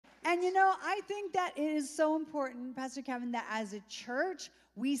And you know, I think that it is so important, Pastor Kevin, that as a church,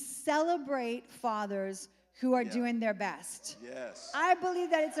 we celebrate fathers who are doing their best. Yes. I believe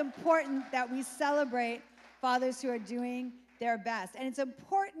that it's important that we celebrate fathers who are doing their best. And it's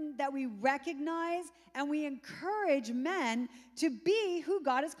important that we recognize and we encourage men to be who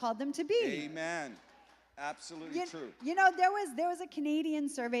God has called them to be. Amen. Absolutely true. You know, there was a Canadian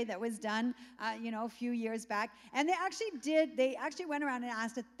survey that was done, a few years back, and they actually went around and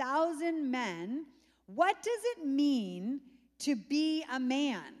asked 1,000 men, what does it mean to be a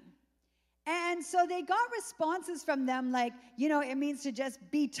man? And so they got responses from them like, it means to just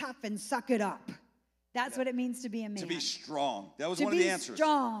be tough and suck it up. That's what it means to be a man. To be strong. That was one of the answers. To be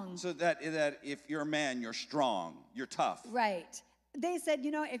strong. So that if you're a man, you're strong, you're tough. Right. They said,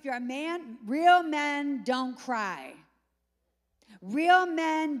 if you're a man, real men don't cry. Real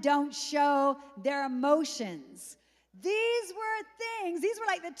men don't show their emotions. These were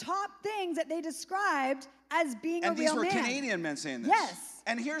like the top things that they described as being a real man. And these were Canadian men saying this. Yes.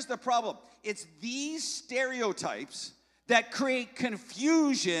 And here's the problem. It's these stereotypes that create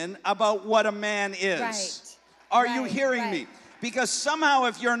confusion about what a man is. Right. Are you hearing me? Because somehow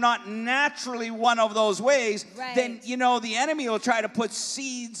if you're not naturally one of those ways, then, the enemy will try to put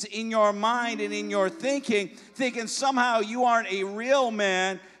seeds in your mind and in your thinking somehow you aren't a real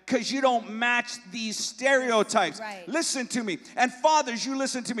man because you don't match these stereotypes. Right. Listen to me. And fathers, you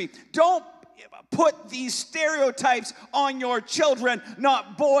listen to me. Don't put these stereotypes on your children,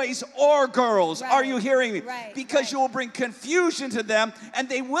 not boys or girls. Are you hearing me? Because you will bring confusion to them, and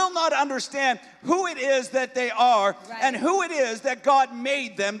they will not understand who it is that they are and who it is that God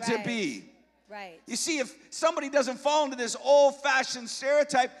made them to be. Right. You see, if somebody doesn't fall into this old-fashioned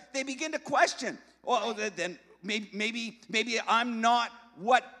stereotype, they begin to question, well, then maybe I'm not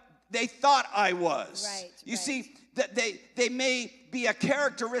what they thought I was. You see, that they may be a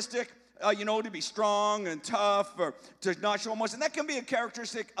characteristic to be strong and tough or to not show emotion. That can be a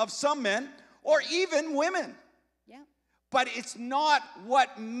characteristic of some men or even women. Yeah. But it's not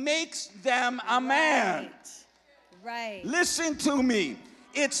what makes them a man. Right. Listen to me.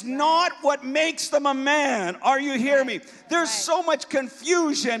 It's not what makes them a man. Are you hearing me? There's so much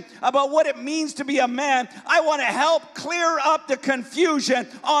confusion about what it means to be a man. I want to help clear up the confusion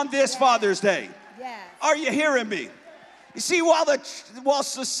on this Father's Day. Yes. Are you hearing me? You see, while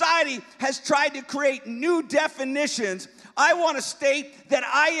society has tried to create new definitions, I want to state that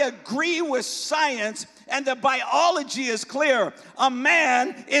I agree with science and the biology is clear. A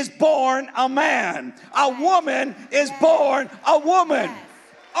man is born a man. A woman is born a woman. Yes.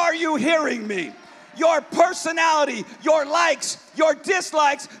 Are you hearing me? Your personality, your likes, your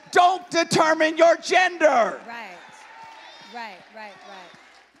dislikes don't determine your gender. Right.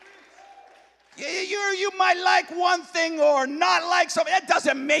 You might like one thing or not like something. That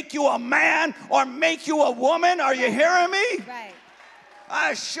doesn't make you a man or make you a woman. Are you hearing me? Right. I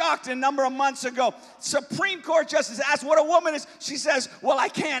was shocked a number of months ago. Supreme Court Justice asked what a woman is. She says, well, I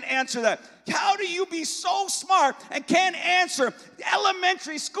can't answer that. How do you be so smart and can't answer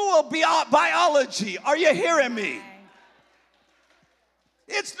elementary school biology? Are you hearing me?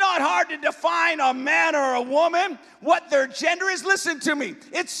 It's not hard to define a man or a woman, what their gender is. Listen to me.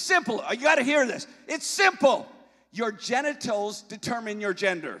 It's simple. You got to hear this. It's simple. Your genitals determine your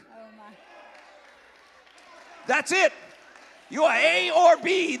gender. Oh my. That's it. You are A or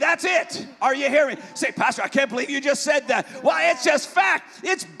B. That's it. Are you hearing? Say, Pastor, I can't believe you just said that. Well, it's just fact.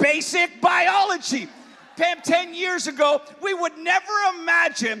 It's basic biology. Pam, 10 years ago, we would never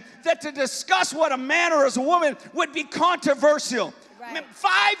imagine that to discuss what a man or as a woman would be controversial. Right.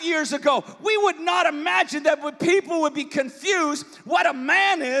 5 years ago, we would not imagine that people would be confused what a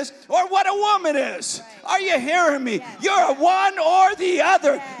man is or what a woman is. Right. Are you hearing me? Yes. You're a one or the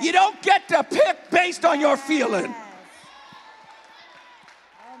other. Yes. You don't get to pick based on your feeling. Yes.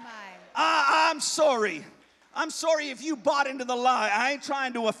 Oh my. I'm sorry. I'm sorry if you bought into the lie. I ain't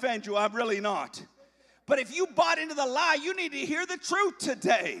trying to offend you. I'm really not. But if you bought into the lie, you need to hear the truth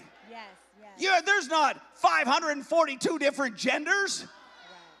today. There's not 542 different genders. Right.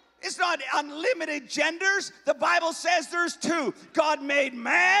 It's not unlimited genders. The Bible says there's two. God made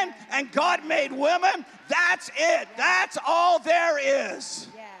man and God made woman. That's it. That's all there is.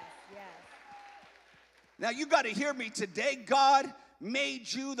 Now you got to hear me today. God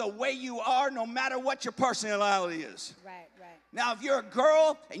made you the way you are no matter what your personality is. Right. Now if you're a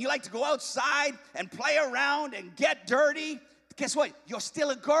girl and you like to go outside and play around and get dirty, guess what? You're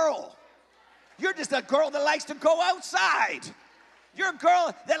still a girl. You're just a girl that likes to go outside. You're a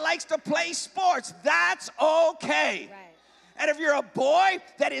girl that likes to play sports. That's okay. Right. And if you're a boy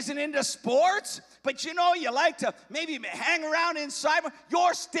that isn't into sports, but you know you like to maybe hang around inside,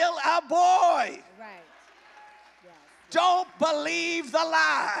 you're still a boy. Right. Yes. Don't believe the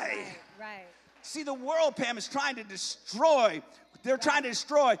lie. Right. See, the world, Pam, is trying to destroy. They're trying to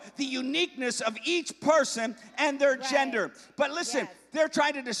destroy the uniqueness of each person and their gender. But listen, they're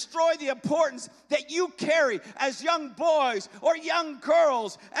trying to destroy the importance that you carry as young boys or young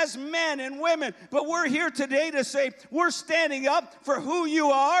girls, as men and women. But we're here today to say we're standing up for who you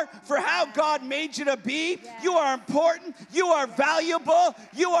are, for how God made you to be. You are important. You are valuable.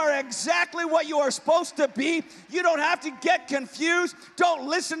 You are exactly what you are supposed to be. You don't have to get confused. Don't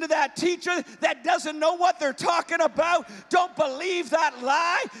listen to that teacher that doesn't know what they're talking about. Don't believe that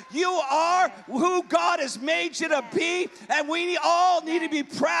lie. You are who God has made you to be, and we all need to be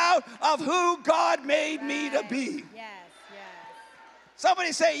proud of who God made me to be. Yes.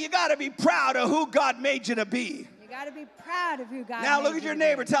 Somebody say, you got to be proud of who God made you to be. You got to be proud of who God made you to be. Now look at your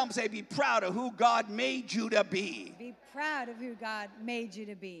neighbor. Tell him, say, be proud of who God made you to be. Be proud of who God made you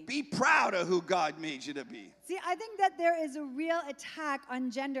to be. Be proud of who God made you to be. See, I think that there is a real attack on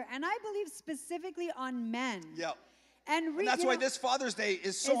gender, and I believe specifically on men. Yep. And that's why this Father's Day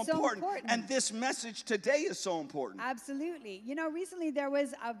is so important. And this message today is so important. Absolutely. You know, recently there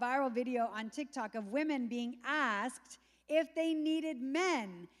was a viral video on TikTok of women being asked if they needed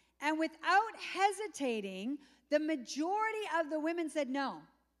men. And without hesitating, the majority of the women said no.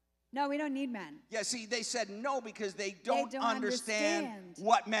 No, we don't need men. Yeah, see, they said no because they don't understand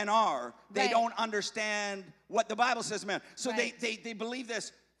what men are. They don't understand what the Bible says men. So they believe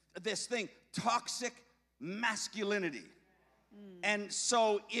this thing, toxic masculinity. And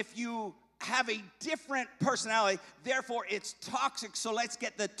so if you have a different personality, therefore it's toxic. So let's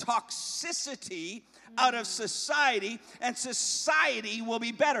get the toxicity out of society, and society will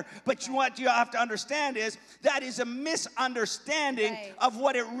be better. But what you have to understand is that is a misunderstanding of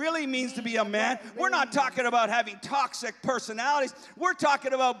what it really means to be a man. We're not talking about having toxic personalities. We're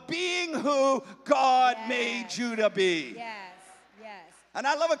talking about being who God made you to be. And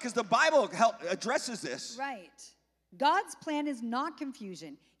I love it because the Bible addresses this. Right. God's plan is not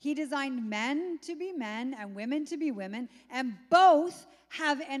confusion. He designed men to be men and women to be women, and both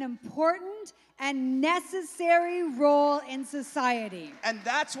have an important and necessary role in society. And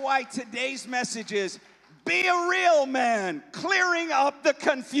that's why today's message is, be a real man, clearing up the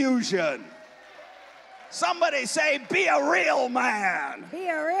confusion. Somebody say, be a real man. Be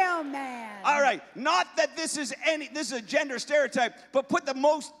a real man. All right, not that this is a gender stereotype, but put the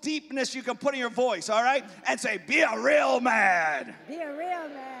most deepness you can put in your voice, all right? And say, be a real man. Be a real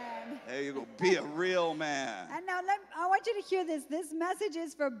man. There you go, be a real man. And now I want you to hear this. This message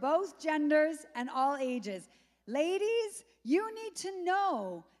is for both genders and all ages. Ladies, you need to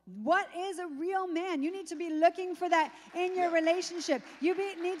know what is a real man. You need to be looking for that in your relationship. You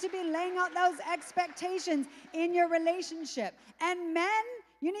need to be laying out those expectations in your relationship. And men,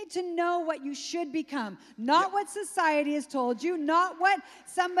 you need to know what you should become. Not what society has told you, not what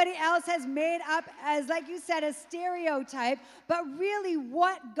somebody else has made up as, like you said, a stereotype, but really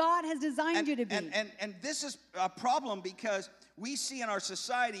what God has designed you to be. And this is a problem because we see in our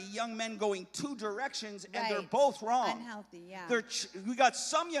society young men going two directions, and they're both wrong. Unhealthy, yeah. We got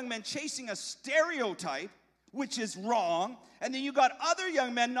some young men chasing a stereotype, which is wrong, and then you got other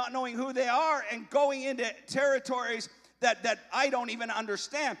young men not knowing who they are and going into territories that I don't even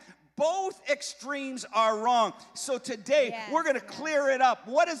understand. Both extremes are wrong. So today, we're going to clear it up.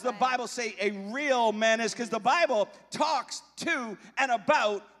 What does the Bible say a real man is? Because the Bible talks to and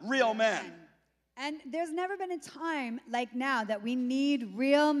about real men. And there's never been a time like now that we need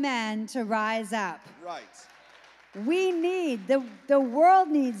real men to rise up. Right. We need, the world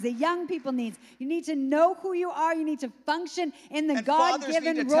needs, the young people needs. You need to know who you are. You need to function in the God-given role. And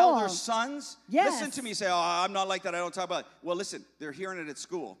fathers need to tell their sons, yes. Listen to me, say, oh, I'm not like that, I don't talk about it. Well, listen, they're hearing it at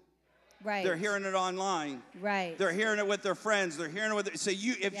school. Right. They're hearing it online. Right. They're hearing it with their friends. They're hearing it with. So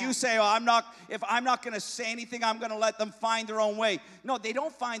if you say, "Oh, if I'm not going to say anything, I'm going to let them find their own way." No, they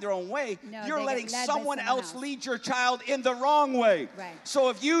don't find their own way. No, you're letting someone else lead your child in the wrong way. Right. So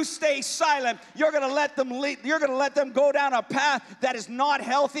if you stay silent, you're going to let them lead. You're going to let them go down a path that is not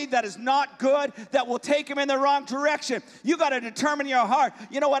healthy, that is not good, that will take them in the wrong direction. You got to determine in your heart.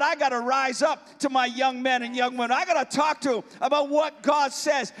 You know what? I got to rise up to my young men and young women. I got to talk to them about what God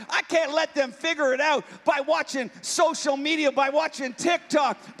says. I can't let them figure it out by watching social media, by watching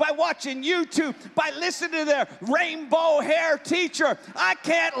TikTok, by watching YouTube, by listening to their rainbow hair teacher. I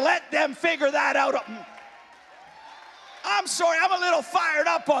can't let them figure that out. I'm sorry, I'm a little fired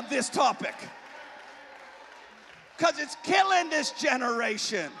up on this topic because it's killing this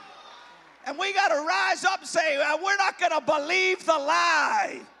generation. And we got to rise up and say, we're not going to believe the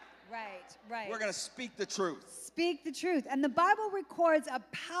lie. Right. We're going to speak the truth. Speak the truth. And the Bible records a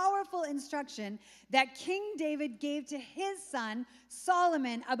powerful instruction that King David gave to his son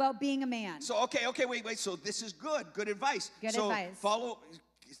Solomon about being a man. So, okay, wait. So this is good advice. Good advice.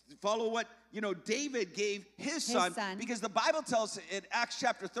 Follow what, David gave his son, because the Bible tells us in Acts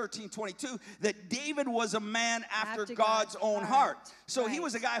chapter 13:22 that David was a man after God's own heart. So he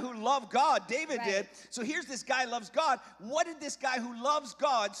was a guy who loved God. David did. So here's this guy who loves God. What did this guy who loves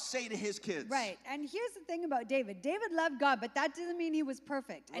God say to his kids? Right. And here's the thing about David. David loved God, but that doesn't mean he was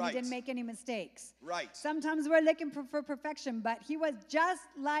perfect and he didn't make any mistakes. Right. Sometimes we're looking for perfection, but he was just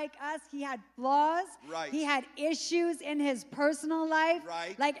like us. He had flaws. Right. He had issues in his personal life.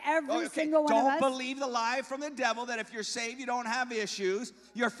 Right. Like every single one of us. Don't believe the lie from the devil that if you're saved, you don't have issues.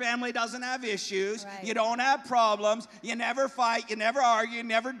 Your family doesn't have issues. Right. You don't have problems. You never fight. You never argue. You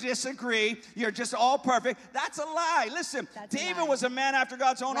never disagree. You're just all perfect. That's a lie. Listen, David was a man after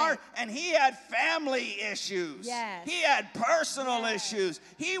God's own heart, and he had family issues. Yes. He had personal issues.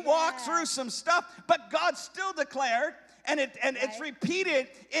 He walked through some stuff, but God still declared, and it's repeated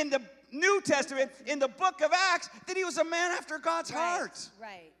in the New Testament, in the book of Acts, that he was a man after God's heart.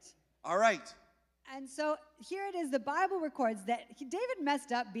 Right. All right. And so here it is. The Bible records that David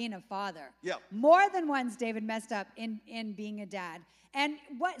messed up being a father. Yeah. More than once David messed up in being a dad. And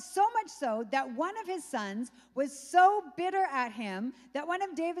so much so that one of his sons was so bitter at him that one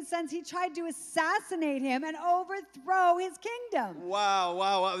of David's sons, he tried to assassinate him and overthrow his kingdom.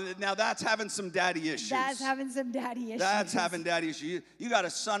 Wow. Now that's having some daddy issues. That's having some daddy issues. That's having daddy issues. You got a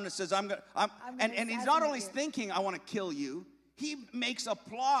son that says, and he's not only thinking, I want to kill you. He makes a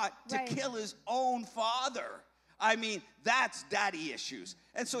plot to kill his own father. I mean, that's daddy issues.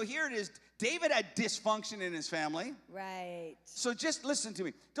 And so here it is. David had dysfunction in his family. Right. So just listen to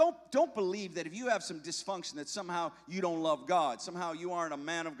me. Don't believe that if you have some dysfunction that somehow you don't love God. Somehow you aren't a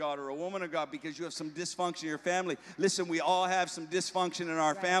man of God or a woman of God because you have some dysfunction in your family. Listen, we all have some dysfunction in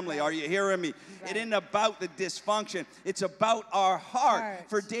our family. Are you hearing me? It isn't about the dysfunction. It's about our heart.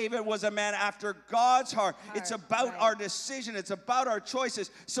 For David was a man after God's heart. It's about our decision. It's about our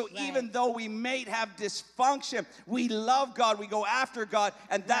choices. So even though we may have dysfunction, we love God. We go after God.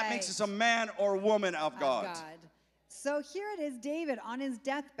 And that makes us a man or woman of God. So here it is, David on his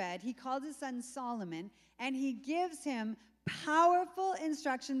deathbed, he calls his son Solomon, and he gives him powerful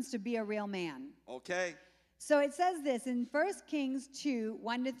instructions to be a real man. Okay. So it says this in 1 Kings 2,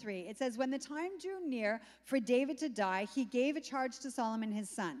 1-3. It says, when the time drew near for David to die, he gave a charge to Solomon his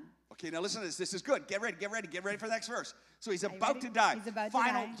son. Okay, now listen to this. This is good. Get ready for the next verse. So he's about to die. He's about to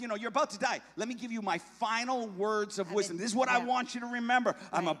die. You're about to die. Let me give you my final words of wisdom. This is what I want you to remember.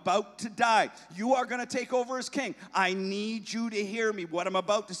 I'm about to die. You are going to take over as king. I need you to hear me. What I'm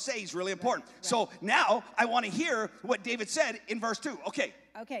about to say is really important. So now I want to hear what David said in verse 2. Okay.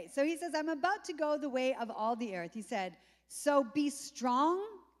 Okay, so he says, I'm about to go the way of all the earth. He said, so be strong,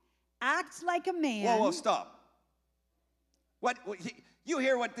 act like a man. Whoa, stop. You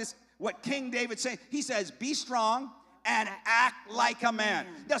hear what King David saying? He says, be strong and act like a man.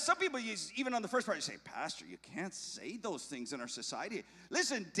 Now, some people use, even on the first part, you say, Pastor, you can't say those things in our society.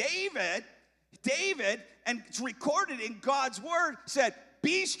 Listen, David, and it's recorded in God's word, said,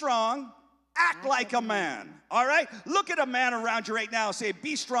 be strong, act like a man. All right? Look at a man around you right now. Say,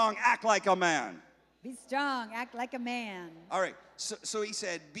 be strong, act like a man. Be strong, act like a man. All right. So he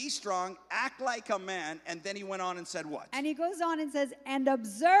said, be strong, act like a man. And then he went on and said what? And he goes on and says, and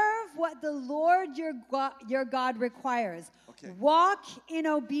observe what the Lord your God requires. Okay. Walk in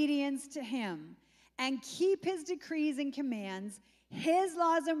obedience to him and keep his decrees and commands, his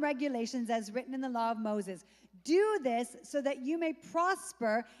laws and regulations as written in the law of Moses. Do this so that you may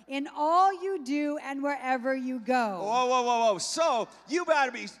prosper in all you do and wherever you go. Whoa. So you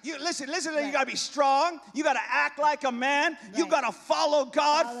gotta be, listen, you gotta be strong. You gotta act like a man. You gotta follow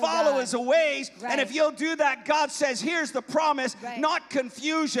God, follow his ways. And if you'll do that, God says, here's the promise, not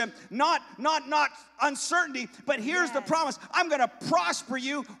confusion, not uncertainty, but here's the promise. I'm going to prosper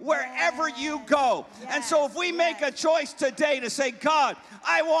you wherever you go. And so if we make a choice today to say, God,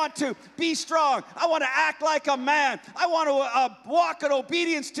 I want to be strong. I want to act like a man. I want to walk in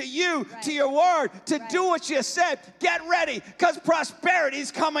obedience to you, to your word, to do what you said. Get ready, because prosperity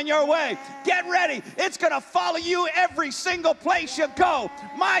is coming your way. Get ready. It's going to follow you every single place you go.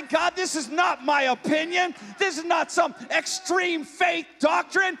 My God, this is not my opinion. This is not some extreme faith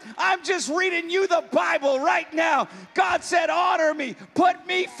doctrine. I'm just reading you the Bible right now. God said, honor me, put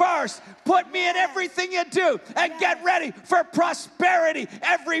me first, put me in everything you do, and get ready for prosperity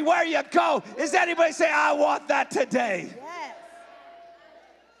everywhere you go. Is anybody say, I want that today? Yes.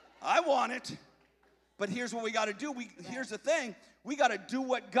 I want it. But here's what we got to do. Here's the thing. We got to do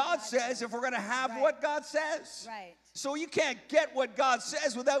what God says if we're going to have what God says. Right. So you can't get what God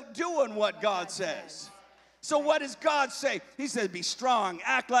says without doing what God says. So what does God say? He says, be strong,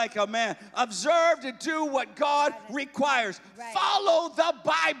 act like a man, observe to do what God requires. Right. Follow the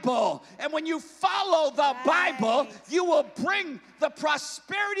Bible. And when you follow the Bible, you will bring the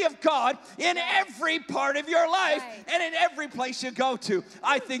prosperity of God in every part of your life and in every place you go to.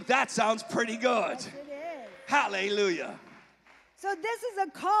 I think that sounds pretty good. Yes, it is. Hallelujah. So this is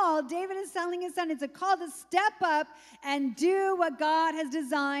a call. David is telling his son, it's a call to step up and do what God has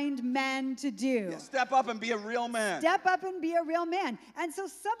designed men to do. Yeah, step up and be a real man. Step up and be a real man. And so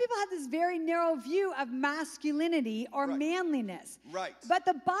some people have this very narrow view of masculinity or manliness. Right. But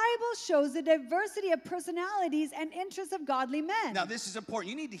the Bible shows the diversity of personalities and interests of godly men. Now this is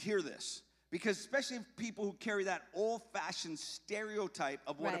important. You need to hear this. Because especially people who carry that old-fashioned stereotype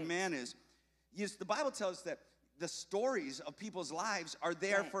of what a man is. Yes, the Bible tells us that the stories of people's lives are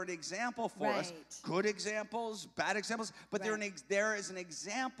there for an example for us. Good examples, bad examples, but there is an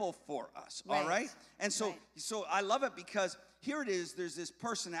example for us, all right? And so I love it because here it is, there's this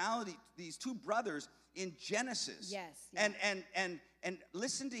personality, these two brothers in Genesis. And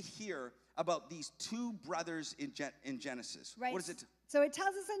listen to hear about these two brothers in Genesis. Right. What is it? So it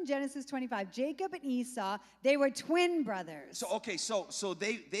tells us in Genesis 25, Jacob and Esau, they were twin brothers. So okay, so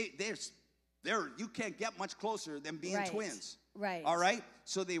they're you can't get much closer than being twins. Right. All right?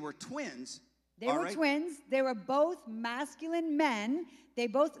 So they were twins. They were twins. They were both masculine men. They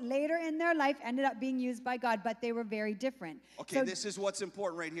both later in their life ended up being used by God, but they were very different. Okay, so this is what's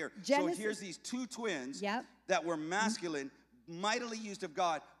important right here. So here's these two twins that were masculine, mightily used of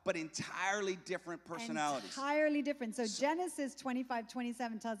God, but entirely different personalities. Entirely different. So Genesis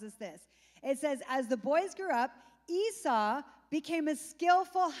 25:27 tells us this. It says, as the boys grew up, Esau became a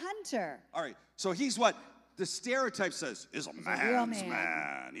skillful hunter. All right, so he's what the stereotype says is a man's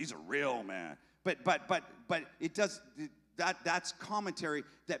man. He's a real man. But it does that's commentary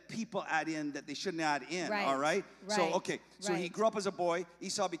that people add in that they shouldn't add in. All right. So so he grew up as a boy.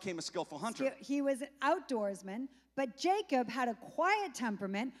 Esau became a skillful hunter. He was an outdoorsman, but Jacob had a quiet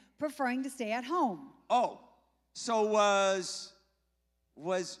temperament, preferring to stay at home. Oh, so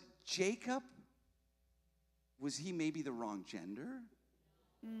was Jacob? Was he maybe the wrong gender?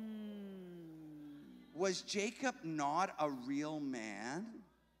 Was Jacob not a real man?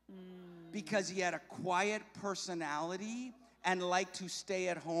 Because he had a quiet personality and liked to stay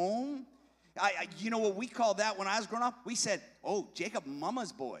at home? You know what we called that when I was growing up? We said, oh, Jacob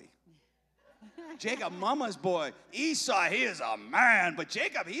mama's boy. Jacob mama's boy. Esau, he is a man, but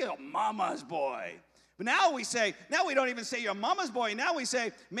Jacob, he is a mama's boy. But now we don't even say you're mama's boy. Now we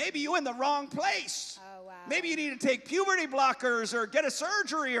say, maybe you're in the wrong place. Oh, wow. Maybe you need to take puberty blockers or get a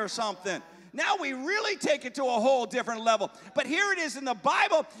surgery or something. Now we really take it to a whole different level. But here it is in the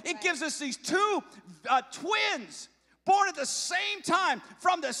Bible. It gives us these two twins born at the same time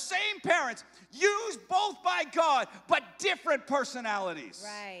from the same parents, used both by God, but different personalities.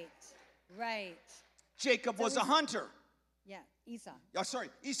 Right. Jacob was a hunter. Yeah, Esau. Oh, sorry,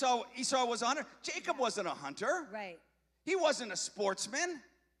 Esau was a hunter. Jacob wasn't a hunter. Right. He wasn't a sportsman.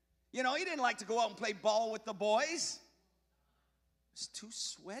 You know, he didn't like to go out and play ball with the boys. It's too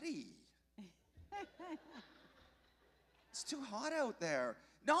sweaty. It's too hot out there.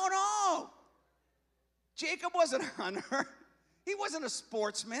 No. Jacob wasn't a hunter. He wasn't a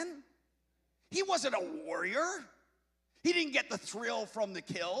sportsman. He wasn't a warrior. He didn't get the thrill from the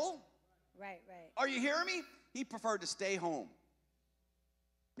kill. Right. Are you hearing me? He preferred to stay home.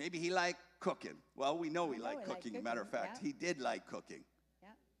 Maybe he liked cooking. Well, we know he liked cooking. Matter of fact, he did like cooking. Yeah.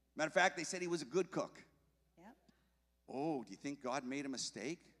 Matter of fact, they said he was a good cook. Yeah. Oh, do you think God made a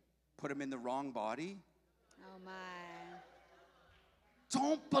mistake? Put him in the wrong body? Oh, my.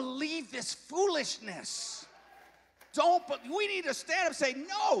 Don't believe this foolishness. We need to stand up and say,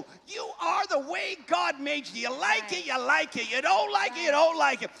 no, you are the way God made you. You like it, you like it. You don't like it, you don't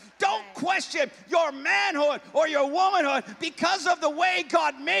like it. Don't question your manhood or your womanhood because of the way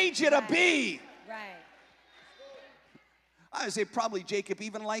God made you to be. Right. I would say probably Jacob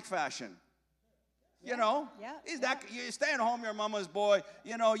even liked fashion. You know? You staying home, your mama's boy.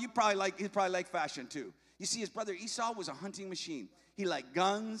 You know, he probably like fashion too. You see, his brother Esau was a hunting machine. He liked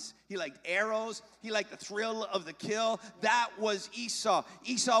guns. He liked arrows. He liked the thrill of the kill. That was Esau.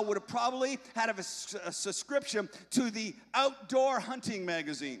 Esau would have probably had a subscription to the Outdoor Hunting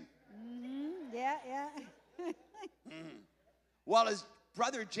magazine. Yeah. While his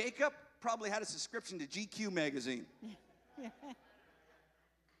brother Jacob probably had a subscription to GQ magazine.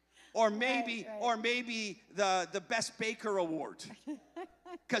 Or maybe the Best Baker Award.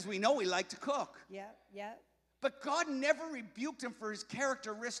 Because we know he liked to cook. Yep, yep. But God never rebuked him for his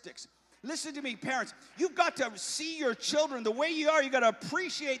characteristics. Listen to me, parents. You've got to see your children the way you are. You've got to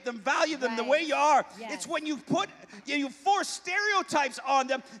appreciate them, value them the way you are. Yes. It's when you force stereotypes on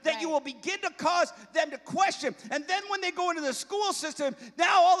them that you will begin to cause them to question. And then when they go into the school system,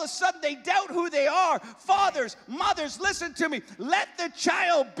 now all of a sudden they doubt who they are. Fathers, mothers, listen to me. Let the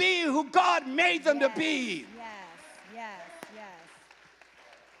child be who God made them to be. Yes.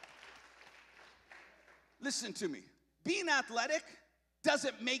 Listen to me. Being athletic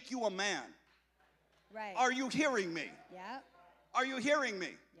doesn't make you a man. Right. Are you hearing me? Yeah. Are you hearing me?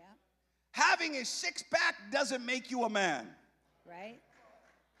 Yeah. Having a six-pack doesn't make you a man. Right.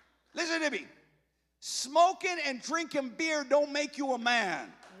 Listen to me. Smoking and drinking beer don't make you a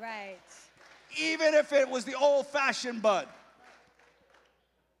man. Right. Even if it was the old-fashioned bud.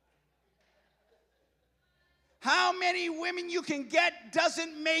 How many women you can get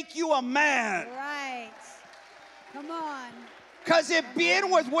doesn't make you a man. Right. Come on. Because if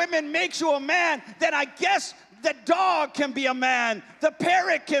being with women makes you a man, then I guess the dog can be a man. The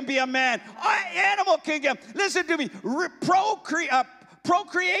parrot can be a man. An animal can get. Listen to me.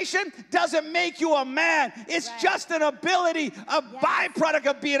 Procreation doesn't make you a man. It's just an ability, a byproduct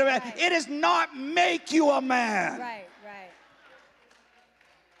of being a man. It does not make you a man. Right.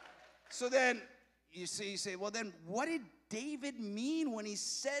 So then you say, well, then what did David mean when he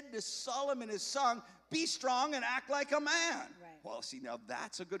said to Solomon, his son, be strong and act like a man? Right. Well, see, now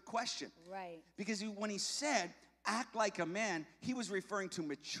that's a good question. Right. Because when he said, act like a man, he was referring to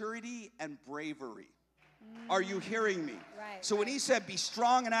maturity and bravery. Are you hearing me? Right. So when he said, be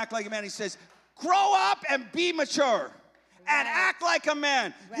strong and act like a man, he says, grow up and be mature and act like a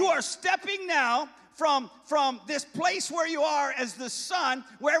man. You are stepping now from this place where you are as the son,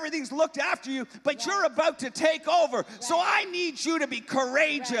 where everything's looked after you, but you're about to take over. So I need you to be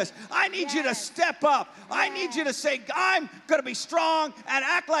courageous. I need you to step up. I need you to say, I'm going to be strong and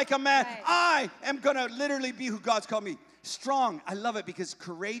act like a man. I am going to literally be who God's called me. Strong. I love it because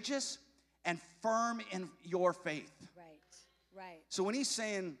courageous and firm in your faith. Right. So when he's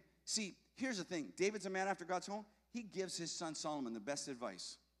saying, see, here's the thing. David's a man after God's own. He gives his son Solomon the best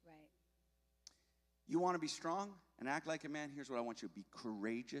advice. You want to be strong and act like a man? Here's what I want you to be: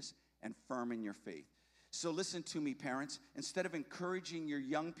 courageous and firm in your faith. So listen to me, parents. Instead of encouraging your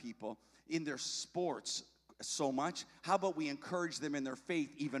young people in their sports so much, how about we encourage them in their faith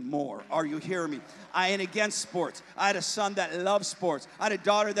even more? Are you hearing me? I ain't against sports. I had a son that loved sports. I had a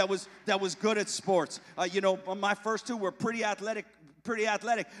daughter that was good at sports. My first two were pretty athletic,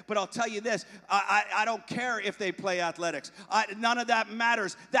 but I'll tell you this, I don't care if they play athletics. None of that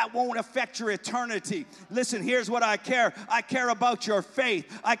matters. That won't affect your eternity. Listen, here's what I care. I care about your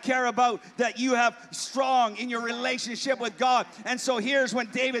faith. I care about that you have strong in your relationship with God. And so here's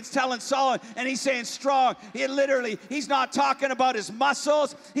when David's telling Solomon, and he's saying strong. He's not talking about his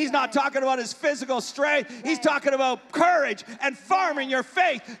muscles. He's not talking about his physical strength. He's talking about courage and firm in your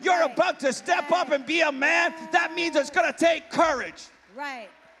faith. You're about to step up and be a man. That means it's going to take courage. Right.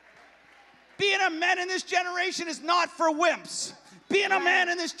 Being a man in this generation is not for wimps. Being a man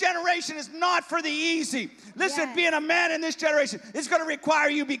in this generation is not for the easy. Listen, being a man in this generation is going to require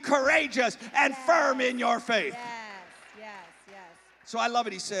you to be courageous and firm in your faith. Yes. So I love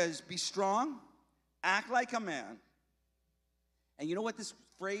it. He says, be strong, act like a man. And you know what this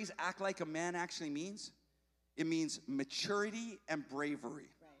phrase, act like a man, actually means? It means maturity and bravery.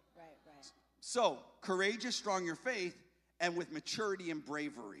 Right. So, courageous, strong in your faith, and with maturity and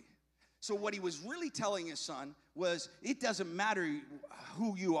bravery. So what he was really telling his son was, it doesn't matter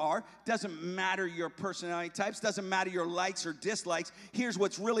who you are, doesn't matter your personality types, doesn't matter your likes or dislikes. Here's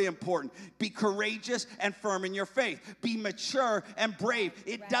what's really important. Be courageous and firm in your faith. Be mature and brave.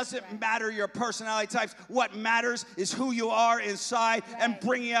 It doesn't matter your personality types. What matters is who you are inside and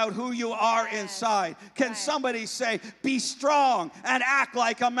bringing out who you are inside. Can somebody say, be strong and act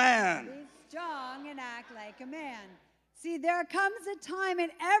like a man? Be strong and act like a man. See, there comes a time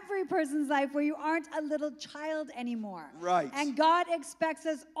in every person's life where you aren't a little child anymore. Right. And God expects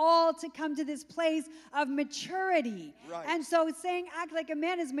us all to come to this place of maturity. Right. And so saying act like a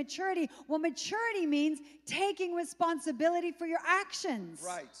man is maturity. Well, maturity means taking responsibility for your actions.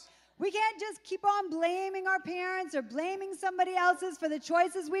 Right. We can't just keep on blaming our parents or blaming somebody else's for the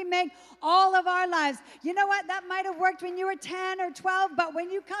choices we make all of our lives. You know what? That might have worked when you were 10 or 12, but when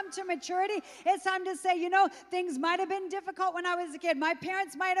you come to maturity, it's time to say, things might have been difficult when I was a kid. My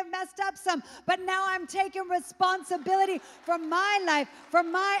parents might have messed up some, but now I'm taking responsibility for my life, for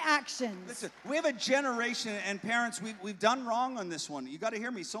my actions. Listen, we have a generation, and parents, we've done wrong on this one. You got to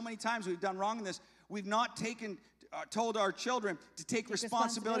hear me. So many times we've done wrong in this. We've not taken told our children to take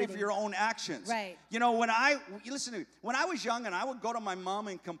responsibility for your own actions. Right. You know, listen to me, when I was young and I would go to my mom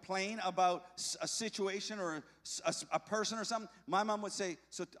and complain about a situation or a person or something, my mom would say,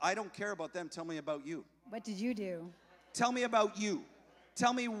 so I don't care about them, tell me about you. What did you do? Tell me about you.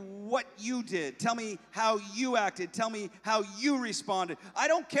 Tell me what you did. Tell me how you acted. Tell me how you responded. I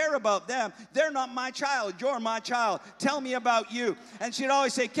don't care about them. They're not my child. You're my child. Tell me about you. And she'd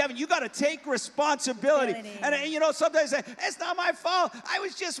always say, Kevin, you got to take responsibility. And you know, sometimes I say, it's not my fault. I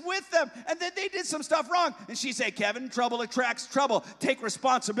was just with them. And then they did some stuff wrong. And she'd say, Kevin, trouble attracts trouble. Take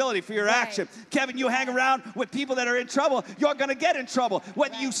responsibility for your action. Kevin, you hang around with people that are in trouble, you're going to get in trouble.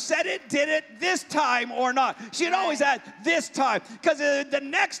 Whether you said it, did it this time or not. She'd always add this time. Because the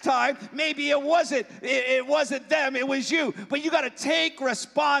next time, maybe it wasn't them, it was you. But you got to take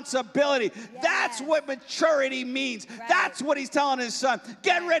responsibility. Yes. That's what maturity means. Right. That's what he's telling his son.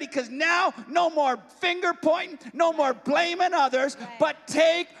 Get ready, because now no more finger pointing, no more blaming others, but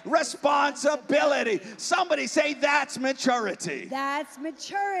take responsibility. Somebody say that's maturity. That's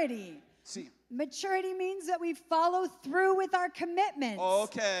maturity. See, maturity means that we follow through with our commitments.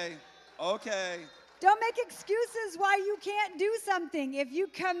 Okay. Don't make excuses why you can't do something. If you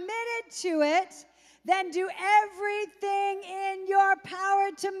committed to it, then do everything in your power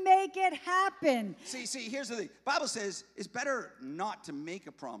to make it happen. See, here's the thing. Bible says it's better not to make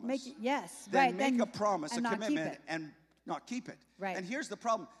a promise. Than make a promise, a commitment, and not keep it. Right. And here's the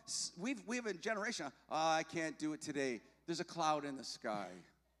problem. We have a generation, I can't do it today. There's a cloud in the sky.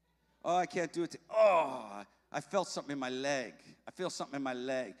 Oh, I can't do it. I felt something in my leg. I feel something in my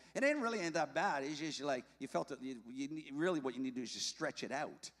leg. It ain't really ain't that bad. It's just like you felt it. Really what you need to do is just stretch it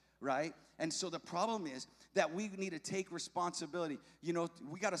out, right? And so the problem is that we need to take responsibility. You know,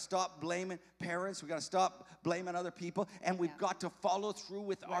 we got to stop blaming parents. We got to stop blaming other people. And we've got to follow through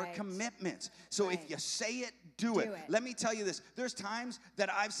with our commitments. So if you say it, do it. Let me tell you this. There's times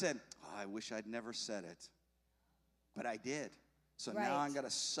that I've said, I wish I'd never said it. But I did. So now I'm going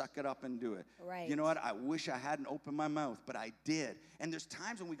to suck it up and do it. Right. You know what? I wish I hadn't opened my mouth, but I did. And there's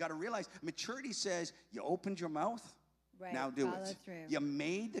times when we got to realize maturity says you opened your mouth. Right. Now do it. Through. You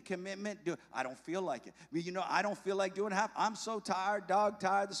made the commitment. Do it. I don't feel like it. You know, I don't feel like doing half. I'm so tired, dog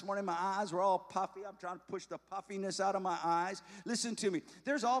tired this morning. My eyes were all puffy. I'm trying to push the puffiness out of my eyes. Listen to me.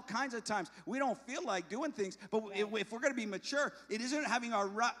 There's all kinds of times we don't feel like doing things. But if we're going to be mature, it isn't having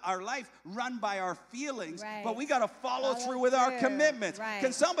our life run by our feelings. Right. But we got to follow through with our commitments. Right.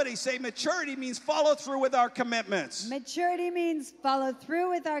 Can somebody say maturity means follow through with our commitments? Maturity means follow through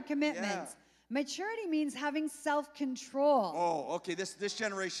with our commitments. Yeah. Maturity means having self-control. Oh, okay. This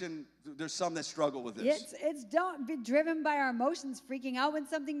generation, there's some that struggle with this. It's don't be driven by our emotions, freaking out when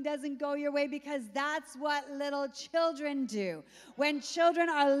something doesn't go your way, because that's what little children do. When children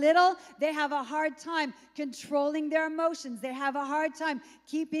are little, they have a hard time controlling their emotions. They have a hard time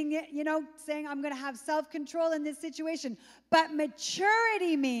keeping it, you know, saying, I'm going to have self-control in this situation. But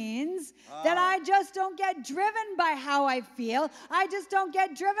maturity means that I just don't get driven by how I feel. I just don't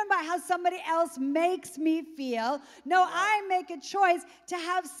get driven by how somebody else makes me feel. No, I make a choice to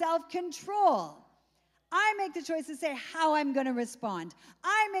have self-control. I make the choice to say how I'm going to respond.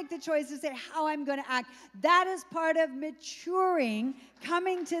 I make the choice to say how I'm going to act. That is part of maturing,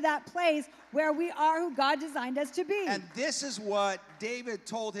 coming to that place where we are who God designed us to be. And this is what David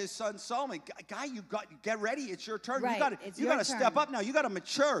told his son Solomon. Guy, get ready. It's your turn. Right. You got to step up now. You got to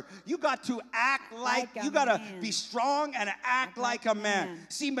mature. You got to act like you got to be strong and act like a man.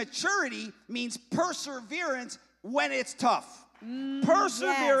 See, maturity means perseverance when it's tough.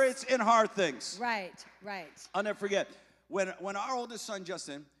 Perseverance in hard things. Right. I'll never forget when our oldest son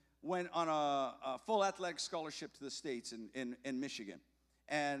Justin went on a full athletic scholarship to the States in Michigan,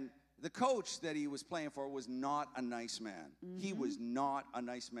 and the coach that he was playing for was not a nice man. He was not a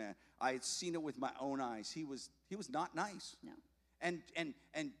nice man. I had seen it with my own eyes. He was not nice. No.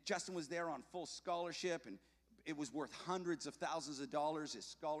 And Justin was there on full scholarship, and it was worth hundreds of thousands of dollars, his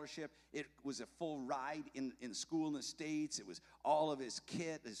scholarship. It was a full ride in school in the States. It was all of his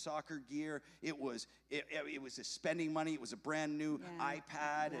kit, his soccer gear. It was his spending money. It was a brand new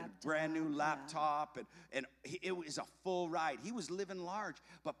iPad and brand new laptop. And it was a full ride. He was living large.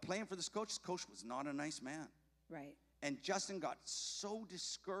 But playing for this coach was not a nice man. Right. And Justin got so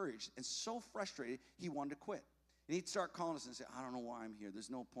discouraged and so frustrated, he wanted to quit. And he'd start calling us and say, I don't know why I'm here. There's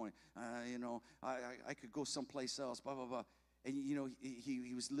no point. You know, I could go someplace else, blah, blah, blah. And, you know,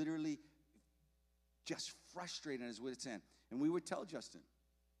 he was literally just frustrated at his wit's end. And we would tell Justin,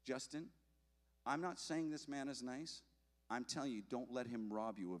 I'm not saying this man is nice. I'm telling you, don't let him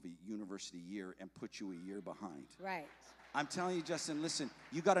rob you of a university year and put you a year behind. Right. I'm telling you, Justin, listen,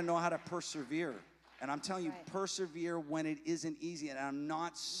 you got to know how to persevere. And I'm telling you, persevere when it isn't easy. And I'm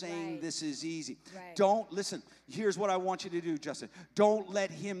not saying this is easy. Right. Don't, listen, here's what I want you to do, Justin. Don't let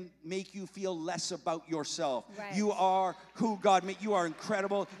him make you feel less about yourself. Right. You are who God made. You are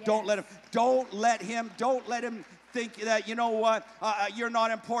incredible. Yes. Don't let him think that, you know what, you're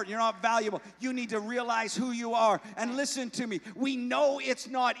not important, you're not valuable. You need to realize who you are. And listen to me. We know it's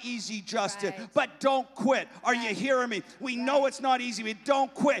not easy, Justin, but don't quit. Are you hearing me? We know it's not easy, but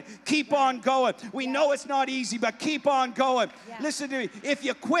don't quit. Keep on going. We know it's not easy, but keep on going. Listen to me. If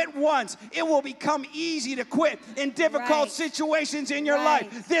you quit once, it will become easy to quit in difficult situations in your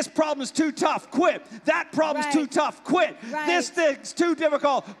life. This problem's too tough. Quit. That problem's too tough. Quit. This thing's too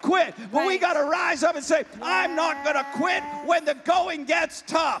difficult. Quit. But we got to rise up and say, I'm not going to quit when the going gets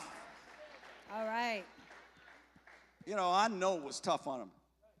tough. All right. You know, I know it was tough on him.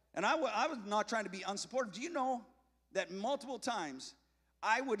 And I was not trying to be unsupportive. Do you know that multiple times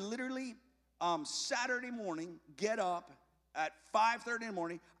I would literally Saturday morning get up at 5:30 in the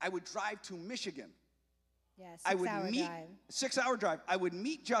morning. I would drive to Michigan. Yeah, 6-hour drive. I would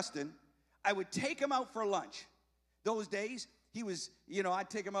meet Justin. I would take him out for lunch. Those days, he was, you know, I'd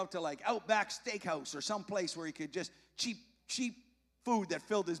take him out to like Outback Steakhouse or some place where he could just cheap food that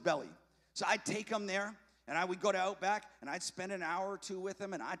filled his belly. So I'd take him there, and I would go to Outback, and I'd spend an hour or two with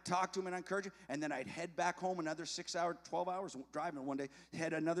him, and I'd talk to him and encourage him, and then I'd head back home another 12 hours driving one day,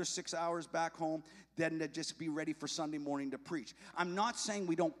 head another 6 hours back home, then to just be ready for Sunday morning to preach. I'm not saying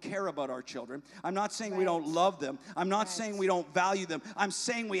we don't care about our children. I'm not saying we don't love them. I'm not saying we don't value them. I'm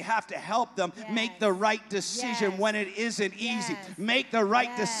saying we have to help them make the right decision when it isn't easy. Make the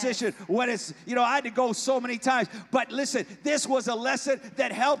right decision when it's, you know, I had to go so many times. But listen, this was a lesson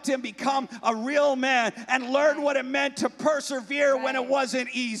that helped him become a real man and learn what it meant to persevere when it wasn't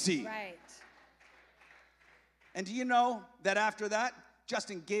easy. Right. And do you know that after that,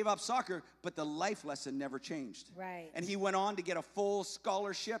 Justin gave up soccer, but the life lesson never changed. Right. And he went on to get a full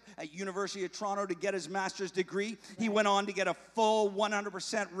scholarship at University of Toronto to get his master's degree. He went on to get a full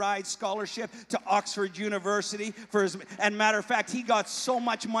 100% ride scholarship to Oxford University for his, and matter of fact, he got so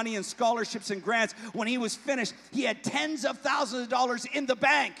much money in scholarships and grants. When he was finished, he had tens of thousands of dollars in the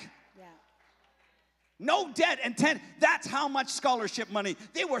bank. No debt, and that's how much scholarship money.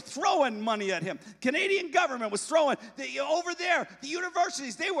 They were throwing money at him. Canadian government was throwing, over there, the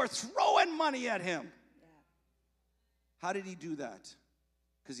universities, they were throwing money at him. How did he do that?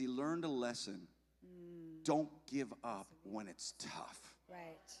 Because he learned a lesson. Don't give up when it's tough. Right.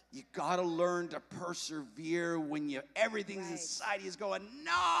 You got to learn to persevere when everything inside you is going,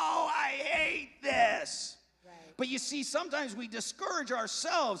 no, I hate this. But you see, sometimes we discourage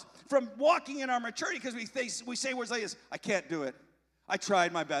ourselves from walking in our maturity because we say words like this, I can't do it. I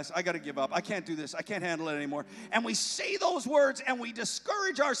tried my best. I got to give up. I can't do this. I can't handle it anymore. And we say those words and we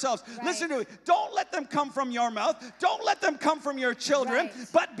discourage ourselves. Listen to it. Don't let them come from your mouth. Don't let them come from your children.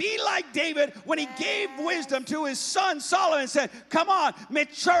 But be like David when he gave wisdom to his son Solomon and said, come on,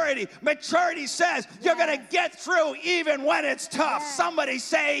 maturity. Maturity says you're going to get through even when it's tough. Somebody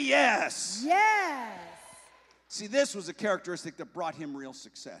say yes. Yes. See, this was a characteristic that brought him real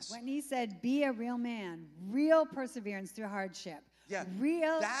success. When he said, be a real man, real perseverance through hardship. Yeah,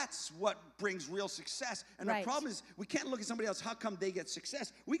 that's what brings real success. And the problem is we can't look at somebody else, how come they get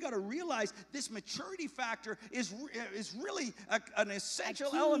success? We got to realize this maturity factor is really an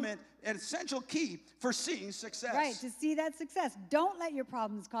essential element, an essential key for seeing success. Right, to see that success. Don't let your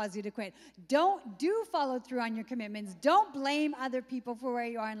problems cause you to quit. Do follow through on your commitments. Don't blame other people for where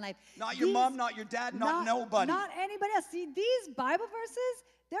you are in life. Not your mom, not your dad, not nobody. Not anybody else. See, these Bible verses,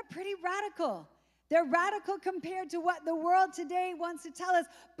 they're pretty radical. They're radical compared to what the world today wants to tell us,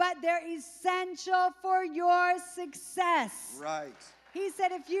 but they're essential for your success. Right. He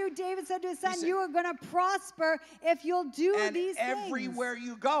said, David said to his son, you are going to prosper if you'll do these things. Everywhere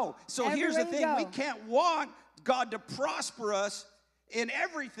you go. So here's the thing, we can't want God to prosper us in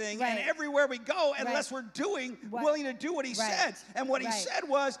everything and everywhere we go unless we're willing to do what he said. And what he said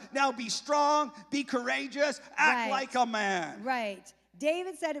was, now be strong, be courageous, act like a man. Right.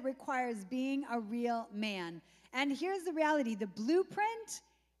 David said it requires being a real man. And here's the reality. The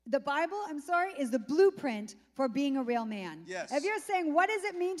Bible, is the blueprint for being a real man. Yes. If you're saying, what does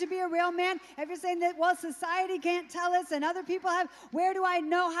it mean to be a real man? If you're saying that, well, society can't tell us and other people have, where do I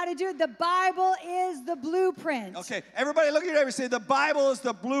know how to do it? The Bible is the blueprint. Okay, everybody look at your neighbor and say, the Bible is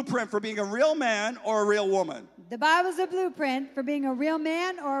the blueprint for being a real man or a real woman. The Bible's a blueprint for being a real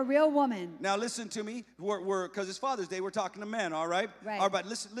man or a real woman. Now listen to me. Because it's Father's Day, we're talking to men, all right? Right. All right,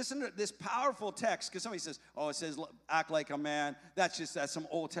 listen to this powerful text, because somebody says, oh, it says act like a man. That's some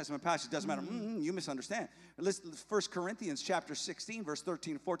Old Testament passage. Doesn't matter. You misunderstand. Listen, 1 Corinthians chapter 16, verse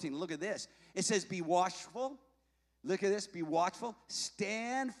 13 and 14. Look at this. It says, be watchful. Look at this. Be watchful.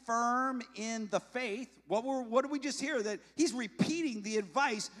 Stand firm in the faith. What did we just hear? That he's repeating the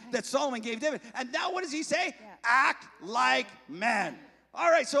advice that Solomon gave David. And now what does he say? Yeah. Act like men. All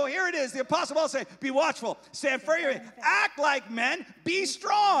right, so here it is. The Apostle Paul says, be watchful, stand firm, act like men, be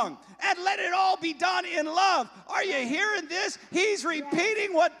strong, and let it all be done in love. Are you hearing this? He's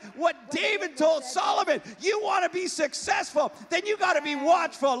repeating what David told Solomon. You want to be successful, then you got to be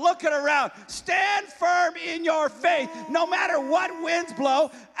watchful, looking around. Stand firm in your faith. No matter what winds blow,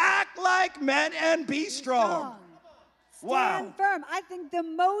 act like men and be strong. Stand firm. I think the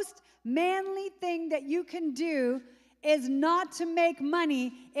most manly thing that you can do is not to make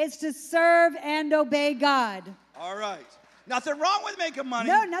money, is to serve and obey God. All right. Nothing wrong with making money.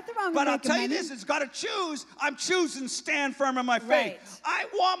 No, nothing wrong with making money. But I'll tell you this, it's got to choose. I'm choosing stand firm in my faith. Right. I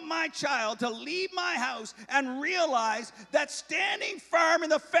want my child to leave my house and realize that standing firm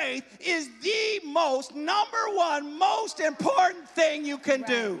in the faith is the number one, most important thing you can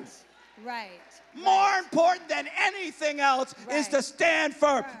do. Right. More important than anything else is to stand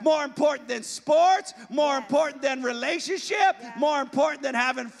firm. More important than sports, more important than relationship, more important than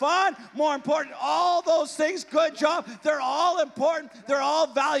having fun, more important, all those things, good job. They're all important. They're all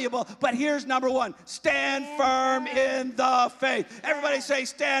valuable. But here's number one. Stand firm in the faith. Everybody say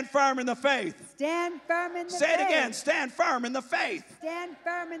stand firm in the faith. Stand firm in the faith. Say it again. Stand firm in the faith. Stand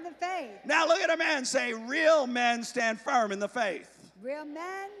firm in the faith. Now look at a man. Say, real men stand firm in the faith. Real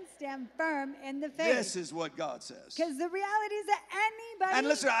men stand firm in the faith. This is what God says. Because the reality is that anybody... And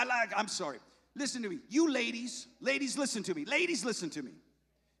listen, I'm sorry. Listen to me. You ladies, listen to me. Ladies, listen to me.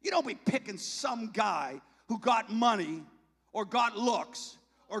 You don't be picking some guy who got money or got looks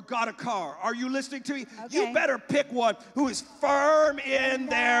or got a car. Are you listening to me? Okay. You better pick one who is firm in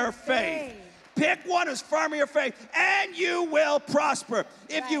their faith. Pick one who's firm in your faith, and you will prosper.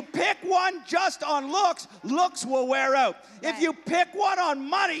 If you pick one just on looks, looks will wear out. If you pick one on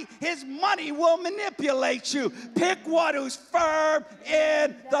money, his money will manipulate you. Pick one who's firm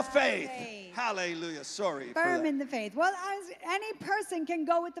in the faith. Hallelujah. Sorry. Firm in the faith. Well, any person can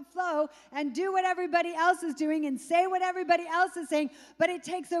go with the flow and do what everybody else is doing and say what everybody else is saying, but it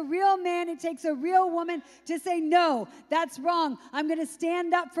takes a real man, it takes a real woman to say, no, that's wrong. I'm going to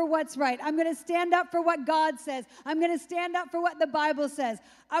stand up for what's right. I'm going to stand up for what God says. I'm going to stand up for what the Bible says.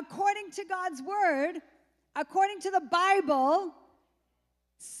 According to God's word, according to the Bible,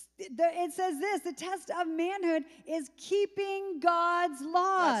 it says this, the test of manhood is keeping God's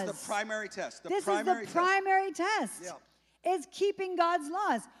laws. That's the primary test. This is the primary test. Yeah. Is keeping God's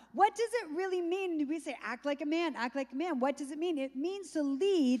laws. What does it really mean? We say act like a man, act like a man. What does it mean? It means to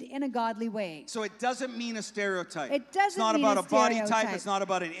lead in a godly way. So it doesn't mean a stereotype. It doesn't mean a stereotype. It's not about a body type. It's not